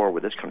have a war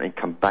with this country and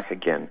come back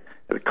again,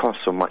 it would cost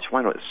so much,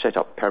 why not set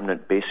up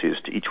permanent bases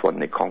to each one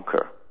they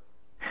conquer?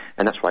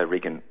 And that's why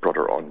Reagan brought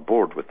her on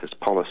board with this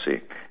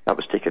policy. That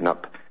was taken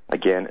up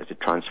again as it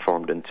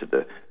transformed into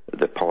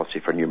the policy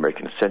for a new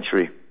American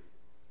century,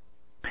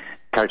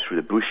 carried through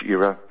the Bush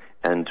era,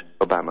 and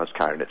Obama's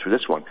carrying it through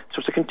this one. So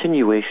it's a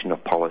continuation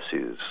of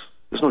policies.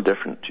 There's no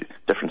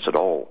difference at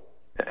all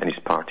in these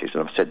parties,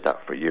 and I've said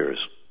that for years.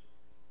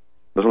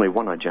 There's only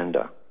one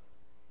agenda,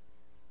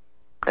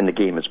 and the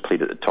game is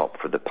played at the top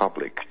for the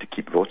public to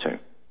keep voting.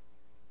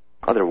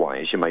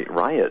 Otherwise, you might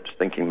riot,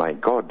 thinking, my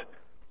God,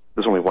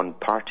 there's only one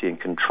party in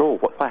control.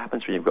 What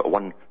happens when you've got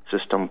one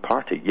system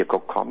party? You've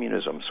got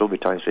communism,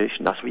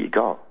 Sovietization, that's what you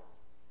got.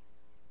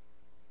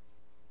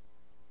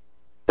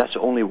 That's the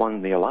only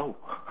one they allow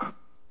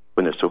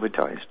when they're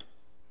Sovietized.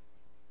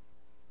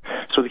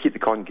 So they keep the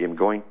con game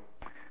going.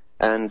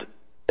 And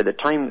at the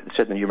time, it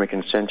said in the New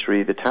American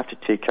century, they'd have to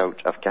take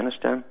out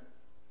Afghanistan,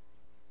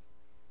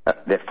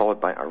 they're followed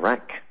by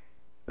Iraq,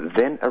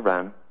 then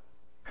Iran,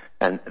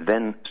 and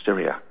then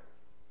Syria,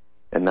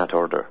 in that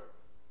order.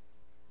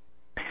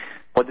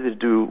 What did they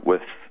do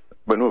with,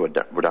 well, no,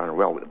 we're darn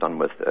well what they've done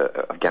with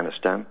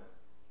Afghanistan,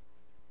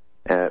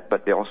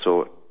 but they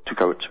also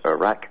took out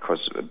Iraq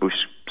because Bush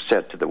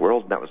said to the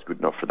world, and that was good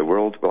enough for the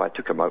world. Well, I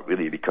took him out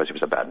really because he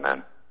was a bad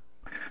man,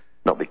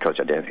 not because he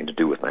had anything to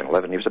do with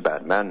 9/11. He was a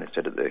bad man, they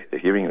said at the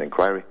hearing and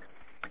inquiry,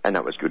 and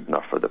that was good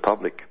enough for the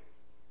public.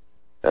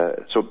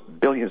 So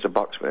billions of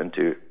bucks went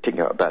into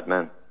taking out a bad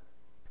man,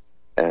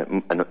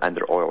 and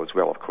their oil as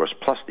well, of course,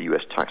 plus the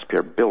U.S.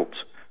 taxpayer built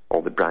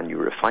all the brand new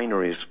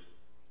refineries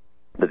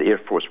that the Air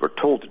Force were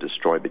told to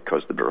destroy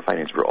because the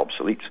refineries were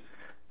obsolete.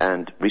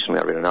 And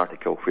recently I read an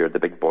article where the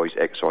big boys,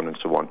 Exxon and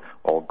so on,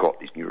 all got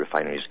these new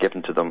refineries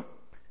given to them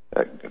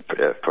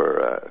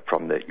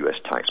from the U.S.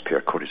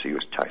 taxpayer, courtesy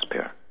U.S.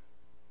 taxpayer.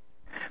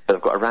 But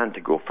they've got Iran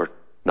to go for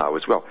now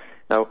as well.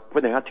 Now,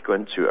 when they had to go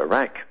into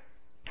Iraq,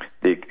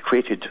 they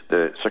created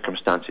the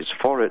circumstances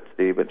for it.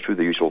 They went through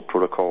the usual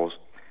protocols,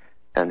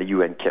 and the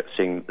UN kept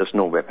saying there's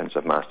no weapons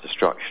of mass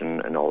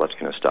destruction and all that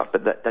kind of stuff.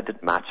 But that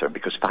didn't matter,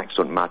 because facts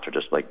don't matter,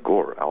 just like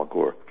Al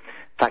Gore.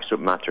 Facts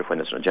don't matter when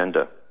there's an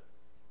agenda.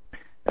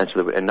 And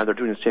so now they're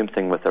doing the same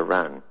thing with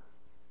Iran.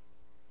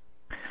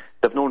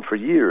 They've known for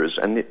years,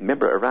 and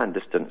remember, Iran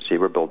just didn't say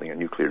we're building a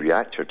nuclear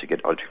reactor to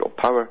get electrical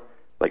power,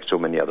 like so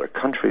many other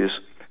countries.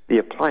 They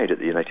applied at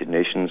the United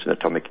Nations and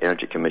Atomic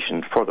Energy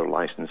Commission for their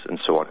license and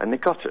so on, and they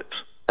got it.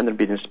 And they've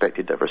been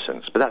inspected ever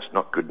since. But that's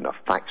not good enough.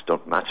 Facts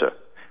don't matter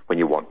when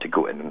you want to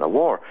go in a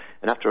war.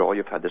 And after all,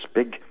 you've had this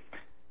big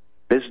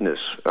business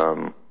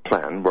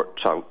plan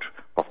worked out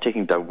of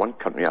taking down one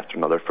country after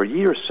another for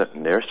years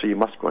sitting there, so you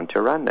must go into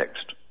Iran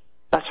next.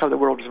 That's how the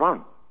world is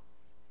run.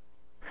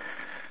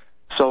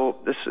 So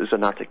this is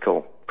an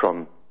article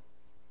from,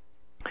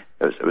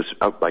 it was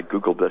out by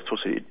Google, the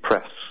Associated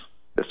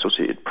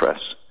Press,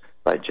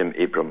 by Jim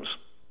Abrams,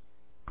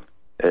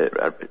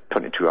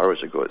 22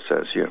 hours ago, it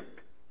says here.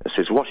 It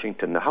says,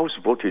 Washington, the House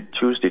voted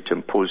Tuesday to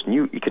impose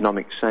new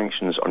economic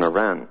sanctions on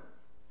Iran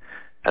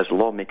as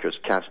lawmakers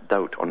cast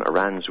doubt on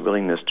Iran's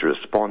willingness to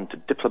respond to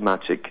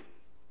diplomatic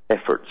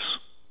efforts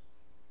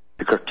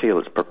to curtail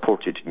its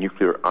purported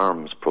nuclear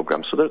arms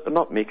program. So they're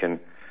not making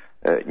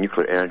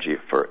nuclear energy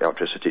for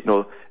electricity.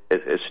 No,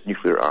 it's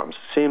nuclear arms.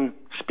 Same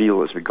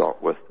spiel as we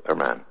got with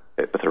Iran,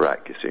 with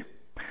Iraq, you see.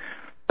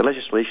 The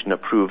legislation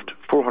approved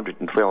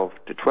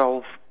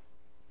 412-12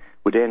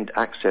 would end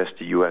access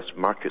to U.S.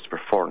 markets for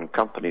foreign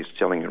companies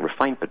selling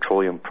refined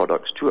petroleum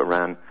products to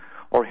Iran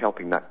or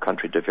helping that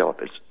country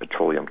develop its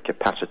petroleum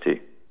capacity.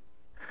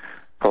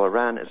 While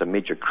Iran is a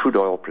major crude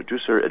oil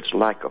producer, its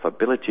lack of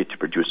ability to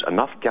produce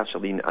enough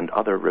gasoline and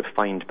other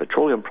refined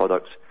petroleum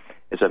products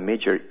is a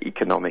major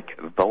economic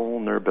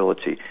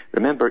vulnerability.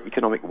 Remember,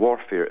 economic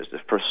warfare is the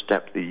first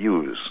step they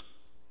use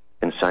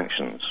in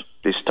sanctions.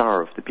 They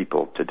starve the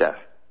people to death.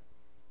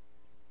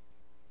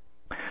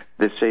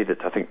 They say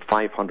that, I think,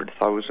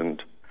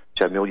 500,000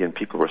 to 1 million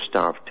people were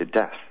starved to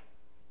death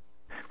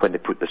when they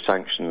put the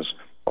sanctions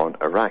on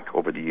Iraq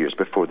over the years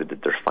before they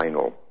did their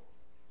final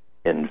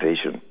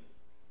invasion.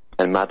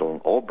 And Madeleine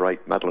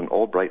Albright,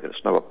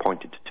 that's now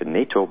appointed to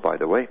NATO, by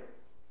the way,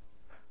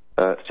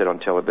 said on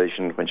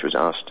television when she was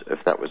asked if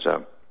that was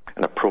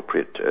an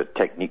appropriate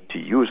technique to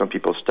use on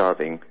people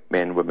starving,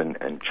 men, women,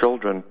 and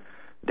children.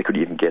 They could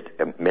even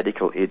get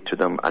medical aid to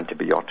them,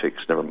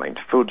 antibiotics, never mind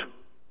food.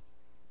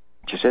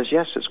 She says,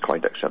 yes, it's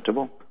quite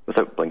acceptable,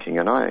 without blinking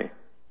an eye,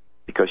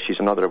 because she's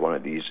another one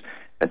of these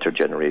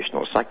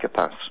intergenerational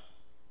psychopaths.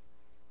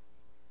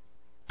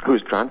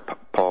 whose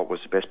grandpa was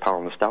the best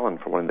pal in Stalin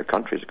for one of the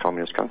countries, the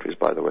communist countries,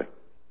 by the way.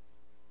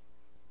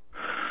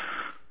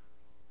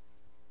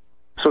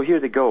 So here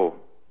they go.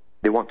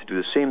 They want to do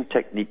the same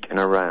technique in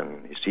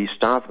Iran. You see,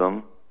 starve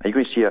them. And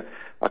you're going to see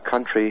a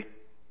country.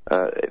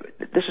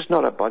 This is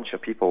not a bunch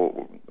of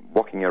people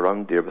walking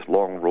around there with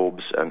long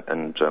robes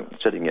and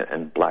sitting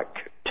in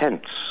black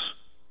tents.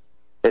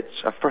 It's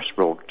a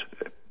first-world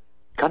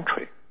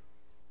country.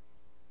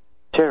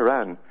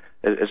 Tehran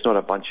is not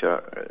a bunch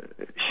of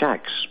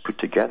shacks put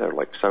together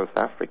like South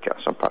Africa,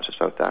 some parts of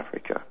South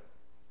Africa.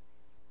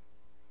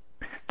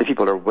 The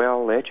people are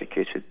well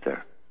educated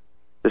there.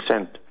 They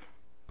send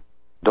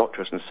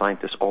doctors and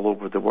scientists all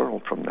over the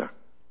world from there.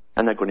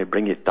 And they're going to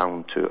bring it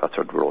down to a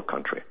third world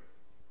country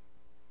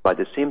by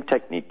the same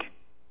technique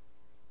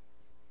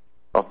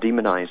of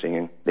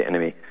demonizing the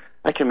enemy.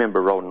 I can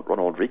remember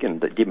Ronald Reagan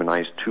that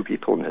demonized two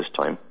people in his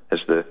time as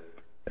the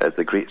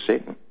great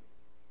Satan.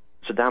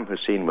 Saddam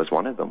Hussein was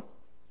one of them.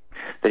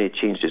 Then he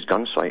changed his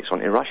gun sights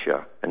onto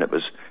Russia, and it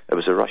was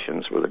the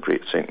Russians who were the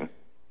great Satan.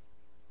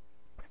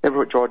 Remember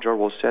what George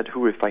Orwell said? Who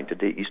we find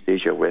today, East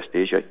Asia, West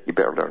Asia? You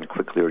better learn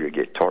quickly or you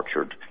get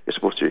tortured. It's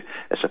supposed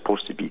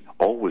to be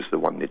always the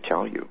one they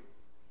tell you.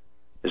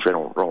 As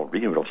Ronald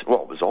Reagan would have said,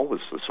 well, it was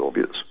always the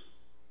Soviets,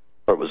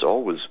 or it was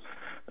always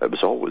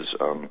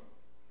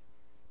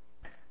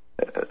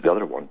the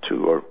other one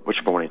too, or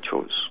whichever one he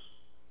chose.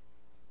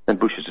 And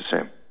Bush is the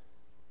same.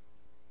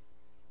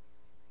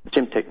 The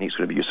same technique's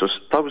going to be used. So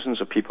thousands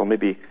of people,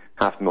 maybe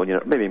 500,000,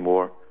 or maybe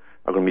more,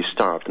 are going to be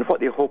starved. And what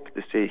they hope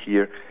to say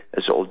here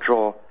is it will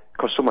draw,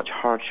 because so much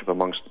hardship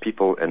amongst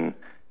people in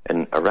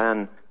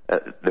Iran,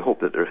 they hope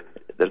that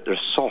there's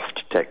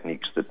soft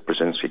techniques that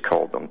Brzezinski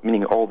called them,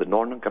 meaning all the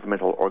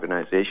non-governmental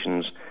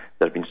organizations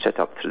that have been set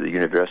up through the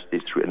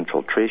universities, through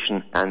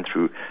infiltration, and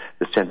through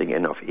the sending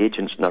in of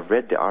agents. And I've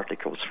read the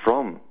articles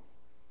from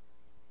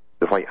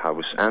the White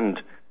House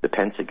and the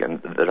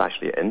Pentagon that are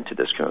actually into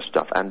this kind of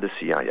stuff, and the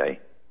CIA,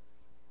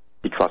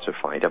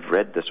 declassified. I've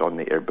read this on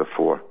the air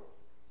before.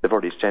 They've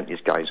already sent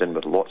these guys in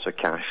with lots of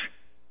cash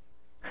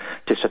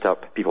to set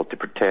up people to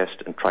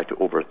protest and try to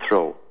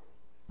overthrow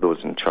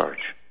those in charge.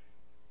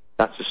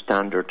 That's the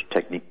standard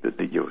technique that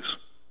they use.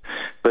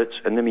 But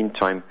in the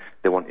meantime,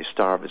 they want to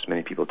starve as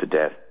many people to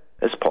death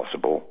as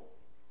possible.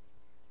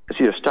 It's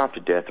either starve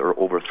to death or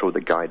overthrow the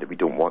guy that we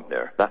don't want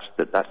there. That's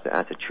the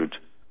attitude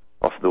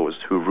of those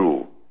who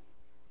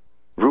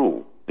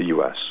rule the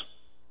U.S.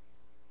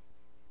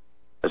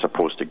 as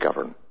opposed to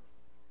govern.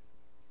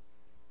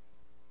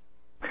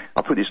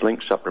 I'll put these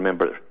links up,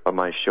 remember, on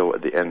my show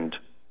at the end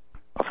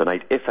of the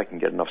night, if I can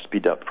get enough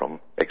speed up from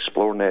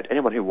ExploreNet.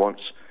 Anyone who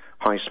wants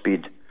high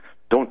speed,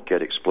 don't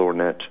get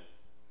ExploreNet.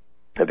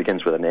 It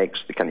begins with an X.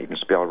 They can't even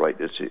spell right.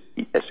 It's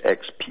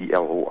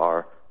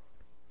XPLORNET,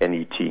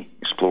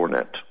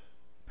 ExploreNet.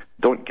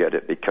 Don't get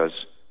it because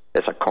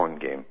it's a con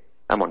game.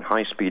 I'm on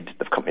high speed.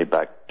 They've cut me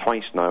back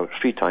twice now,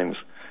 3 times,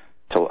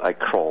 till I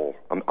crawl.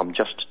 I'm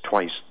just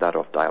twice that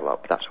of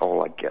dial-up. That's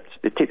all I get.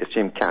 They take the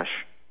same cash.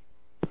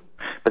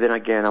 But then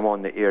again, I'm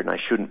on the air and I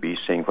shouldn't be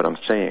saying what I'm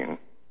saying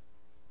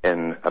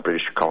in a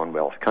British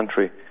Commonwealth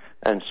country,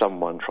 and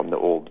someone from the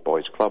Old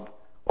Boys Club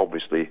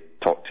obviously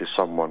talked to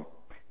someone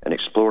in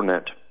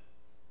ExploreNet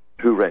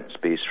who rents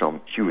space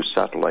from Hughes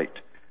Satellite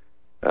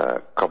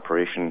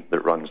Corporation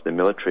that runs the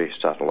military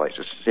satellites.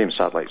 It's the same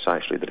satellites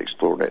actually that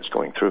ExploreNet's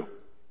going through.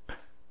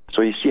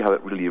 So you see how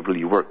it really,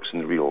 really works in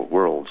the real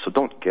world. So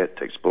don't get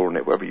to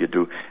ExploreNet, whatever you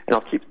do. And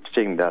I'll keep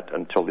saying that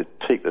until they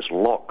take this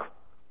lock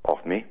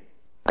off me.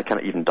 I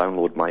can't even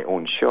download my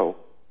own show.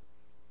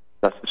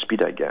 That's the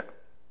speed I get.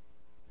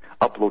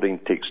 Uploading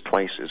takes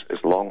twice as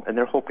long, and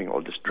they're hoping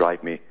it'll just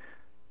drive me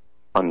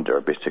under,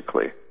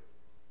 basically.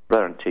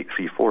 Rather than take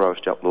 3-4 hours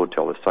to upload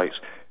to all the sites,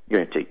 you're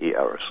going to take 8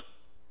 hours.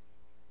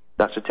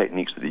 That's the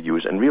techniques that they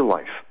use in real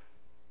life.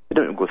 They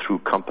don't go through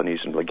companies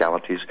and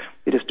legalities.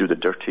 They just do the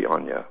dirty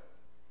on you.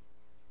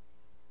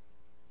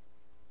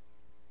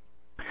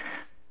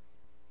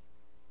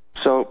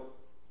 So,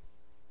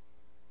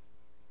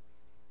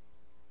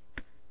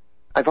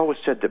 I've always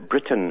said that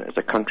Britain is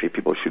a country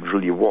people should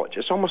really watch.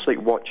 It's almost like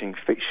watching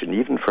fiction,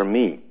 even for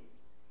me,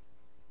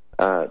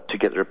 to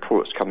get the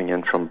reports coming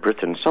in from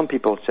Britain. Some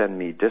people send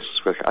me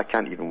discs where I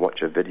can't even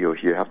watch a video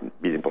here. I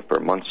haven't been able for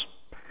months.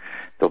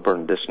 They'll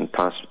burn discs and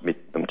pass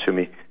them to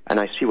me, and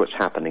I see what's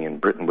happening in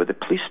Britain with the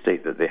police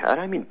state that they had.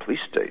 I mean police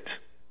state,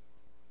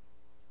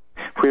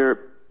 where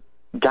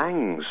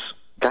gangs,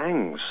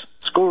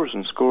 scores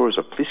and scores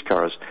of police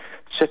cars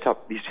set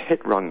up these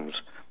hit runs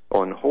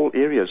on whole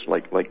areas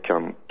like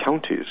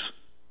counties,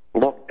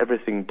 lock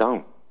everything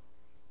down,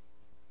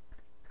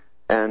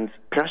 and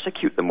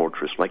persecute the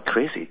motorists like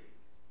crazy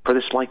for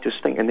the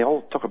slightest thing. And they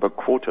all talk about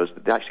quotas,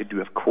 but they actually do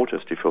have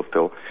quotas to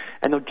fulfill,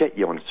 and they'll get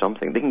you on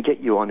something. They can get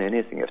you on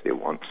anything if they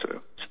want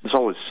to. There's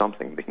always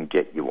something they can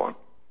get you on.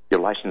 Your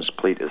license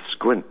plate is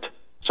squint,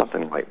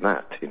 something like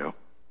that, you know.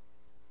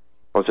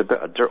 Or there's a bit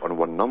of dirt on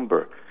one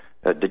number.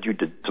 Did you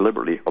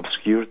deliberately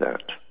obscure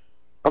that?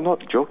 I'm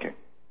not joking.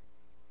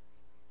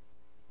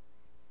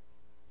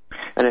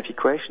 And if you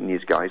question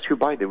these guys, who,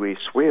 by the way,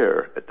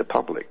 swear at the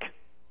public,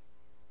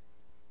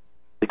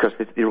 because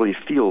they really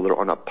feel they're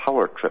on a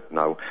power trip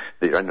now.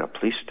 They're in a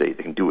police state.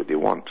 They can do what they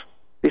want.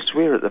 They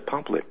swear at the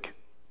public.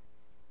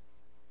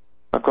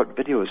 I've got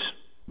videos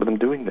with them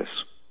doing this.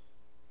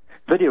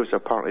 Videos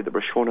apparently that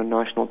were shown on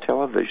national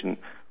television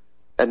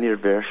in their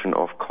version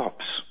of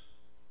cops.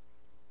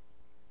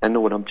 And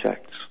no one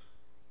objects.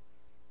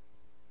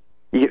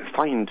 You get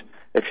fined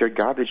if your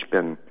garbage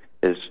bin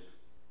is,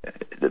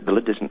 the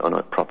lid isn't on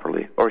it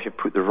properly, or if you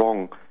put the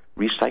wrong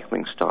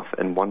recycling stuff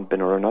in one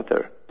bin or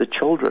another. The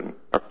children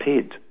are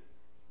paid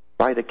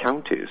by the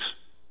counties,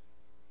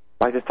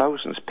 by the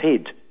thousands,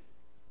 paid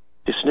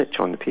to snitch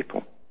on the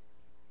people.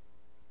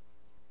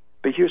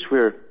 But here's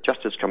where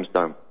justice comes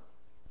down.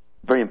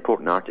 Very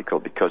important article,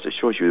 because it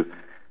shows you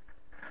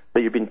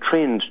that you've been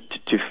trained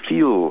to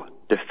feel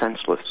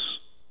defenseless.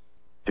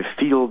 To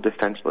feel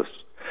defenseless.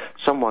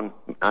 Someone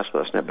asked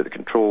us now about the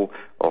control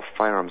of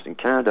firearms in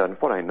Canada, and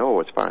what I know,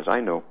 as far as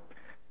I know,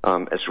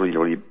 it's really,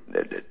 really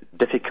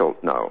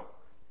difficult now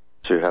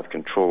to have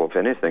control of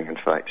anything, in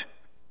fact.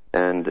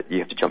 And you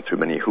have to jump through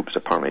many hoops,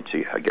 apparently,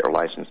 to get a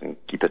license and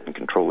keep it and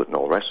control it and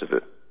all the rest of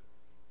it.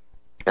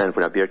 And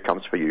when a bear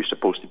comes for you, you're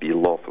supposed to be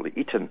lawfully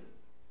eaten.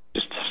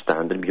 Just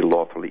stand and be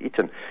lawfully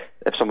eaten.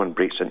 If someone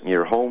breaks into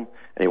your home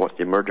and he wants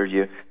to murder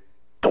you,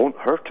 don't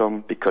hurt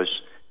him, because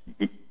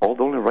the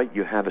only right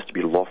you have is to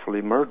be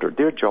lawfully murdered.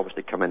 Their job is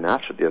to come in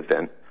after the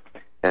event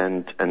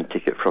and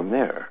take it from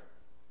there.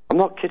 I'm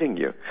not kidding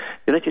you.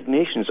 The United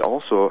Nations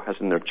also has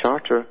in their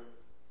charter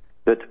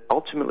that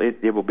ultimately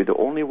they will be the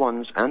only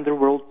ones, and their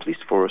world police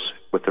force,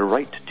 with the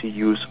right to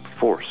use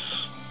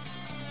force.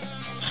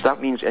 So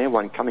that means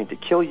anyone coming to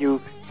kill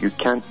you, you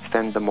can't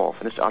fend them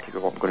off. And this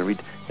article I'm going to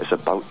read is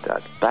about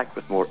that. Back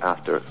with more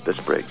after this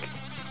break.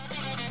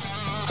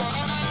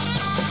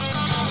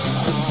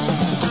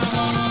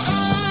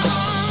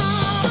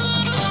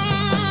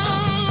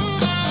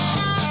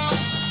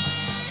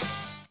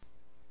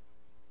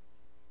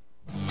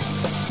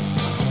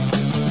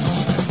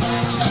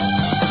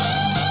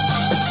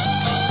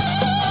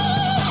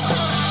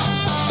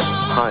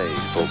 Hi,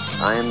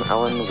 folks. I'm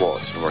Alan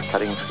Watts, and we're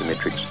cutting through the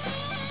matrix.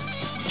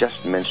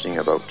 Just mentioning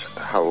about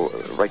how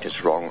right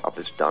is wrong, up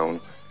is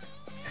down,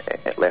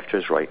 left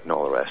is right, and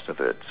all the rest of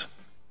it.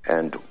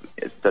 And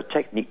it's a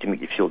technique to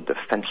make you feel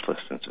defenseless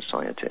in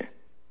society.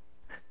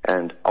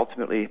 And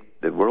ultimately,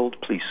 the world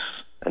police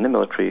and the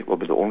military will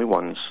be the only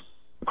ones,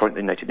 according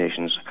to the United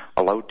Nations,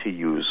 allowed to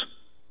use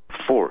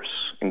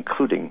force,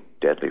 including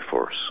deadly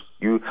force.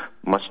 You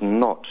must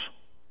not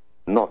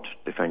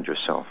defend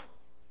yourself.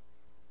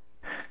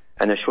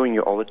 And they're showing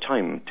you all the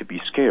time to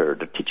be scared.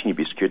 They're teaching you to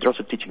be scared. They're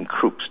also teaching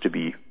crooks to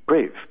be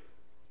brave,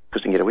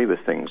 because they can get away with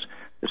things.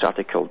 This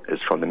article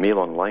is from the Mail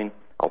Online.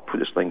 I'll put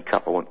this link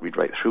up. I won't read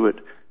right through it.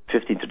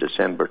 15th of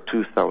December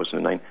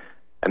 2009.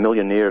 A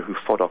millionaire who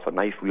fought off a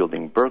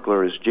knife-wielding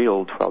burglar is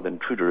jailed while the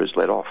intruder is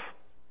let off.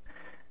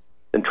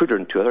 The intruder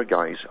and two other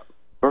guys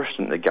burst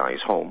into the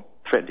guy's home,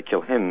 threatened to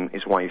kill him,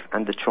 his wife,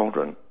 and the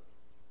children.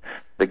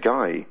 The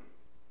guy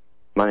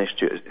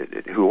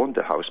who owned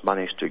the house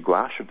managed to go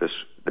after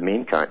the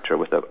main character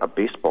with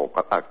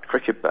a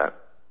cricket bat.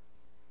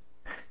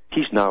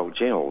 He's now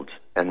jailed,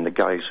 and the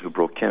guys who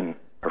broke in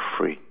are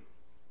free.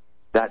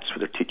 That's what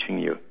they're teaching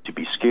you, to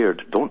be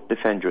scared. Don't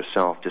defend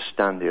yourself, just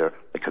stand there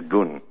like a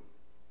goon.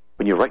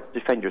 When your right to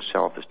defend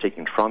yourself is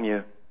taken from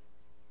you,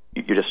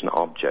 you're just an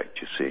object,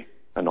 you see,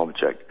 an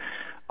object.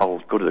 I'll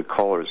go to the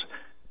callers.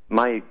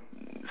 My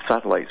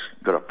satellite's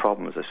got a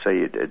problem, as I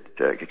say.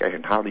 I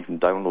can hardly even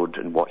download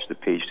and watch the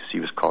page to see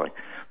who's calling.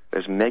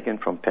 There's Megan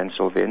from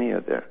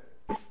Pennsylvania there.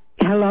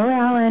 Hello,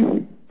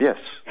 Alan. Yes.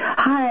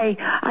 Hi.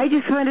 I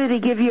just wanted to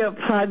give you a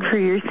plug for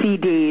your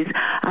CDs.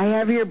 I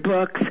have your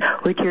books,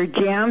 which are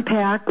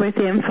jam-packed with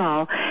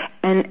info,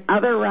 and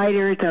other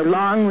writers are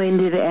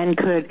long-winded and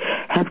could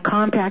have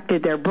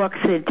compacted their books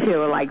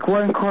into like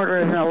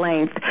 1/4 of the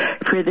length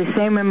for the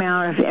same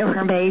amount of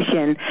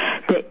information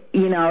that,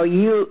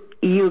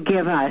 you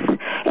give us.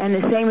 And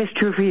the same is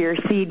true for your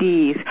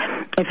CDs.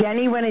 If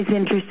anyone is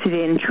interested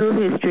in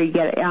true history,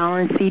 get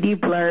Alan's CD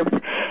blurbs,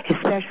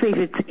 especially if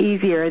it's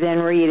easier than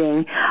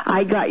reading.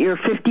 I got your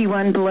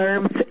 51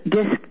 blurbs,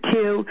 disc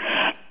 2,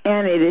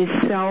 and it is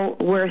so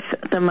worth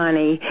the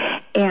money.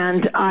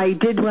 And I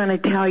did want to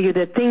tell you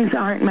that things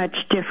aren't much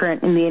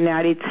different in the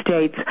United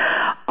States.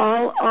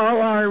 All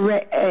our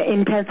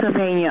in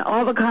Pennsylvania,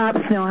 all the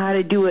cops know how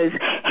to do is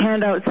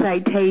hand out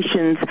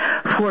citations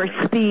for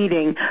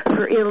speeding,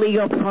 for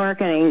illegal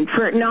parking,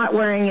 for not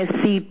wearing a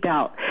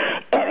seatbelt.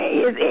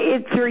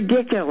 It's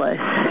ridiculous.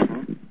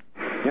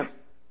 Yeah.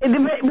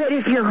 But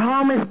if your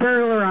home is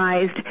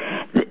burglarized,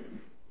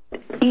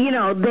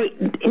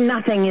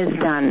 nothing is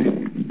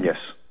done. Yes.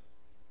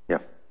 Yeah.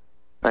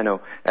 I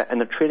know. And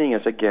the training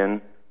is,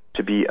 again,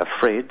 to be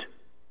afraid,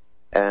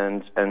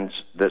 and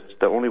that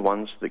the only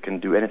ones that can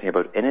do anything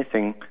about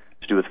anything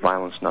to do with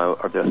violence now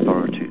are the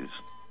authorities.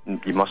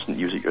 You mustn't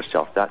use it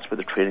yourself. That's what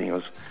the training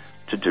is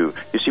to do.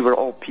 You see, we're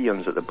all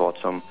peons at the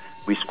bottom.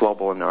 We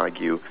squabble and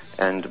argue,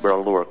 and we're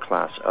a lower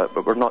class,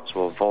 but we're not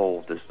so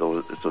evolved as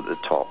those at the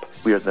top.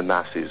 We are the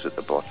masses at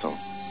the bottom.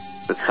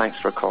 But thanks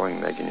for calling,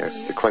 Megan. You're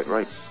quite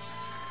right.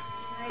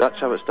 That's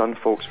how it's done,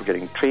 folks. We're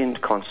getting trained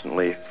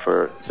constantly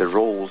for the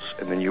roles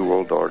in the New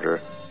World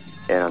Order,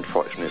 and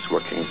unfortunately it's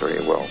working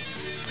very well.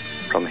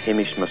 From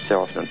Hamish and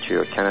myself in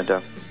Ontario,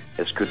 Canada,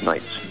 it's good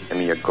night, and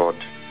may your God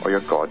or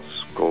your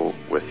gods go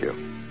with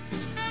you.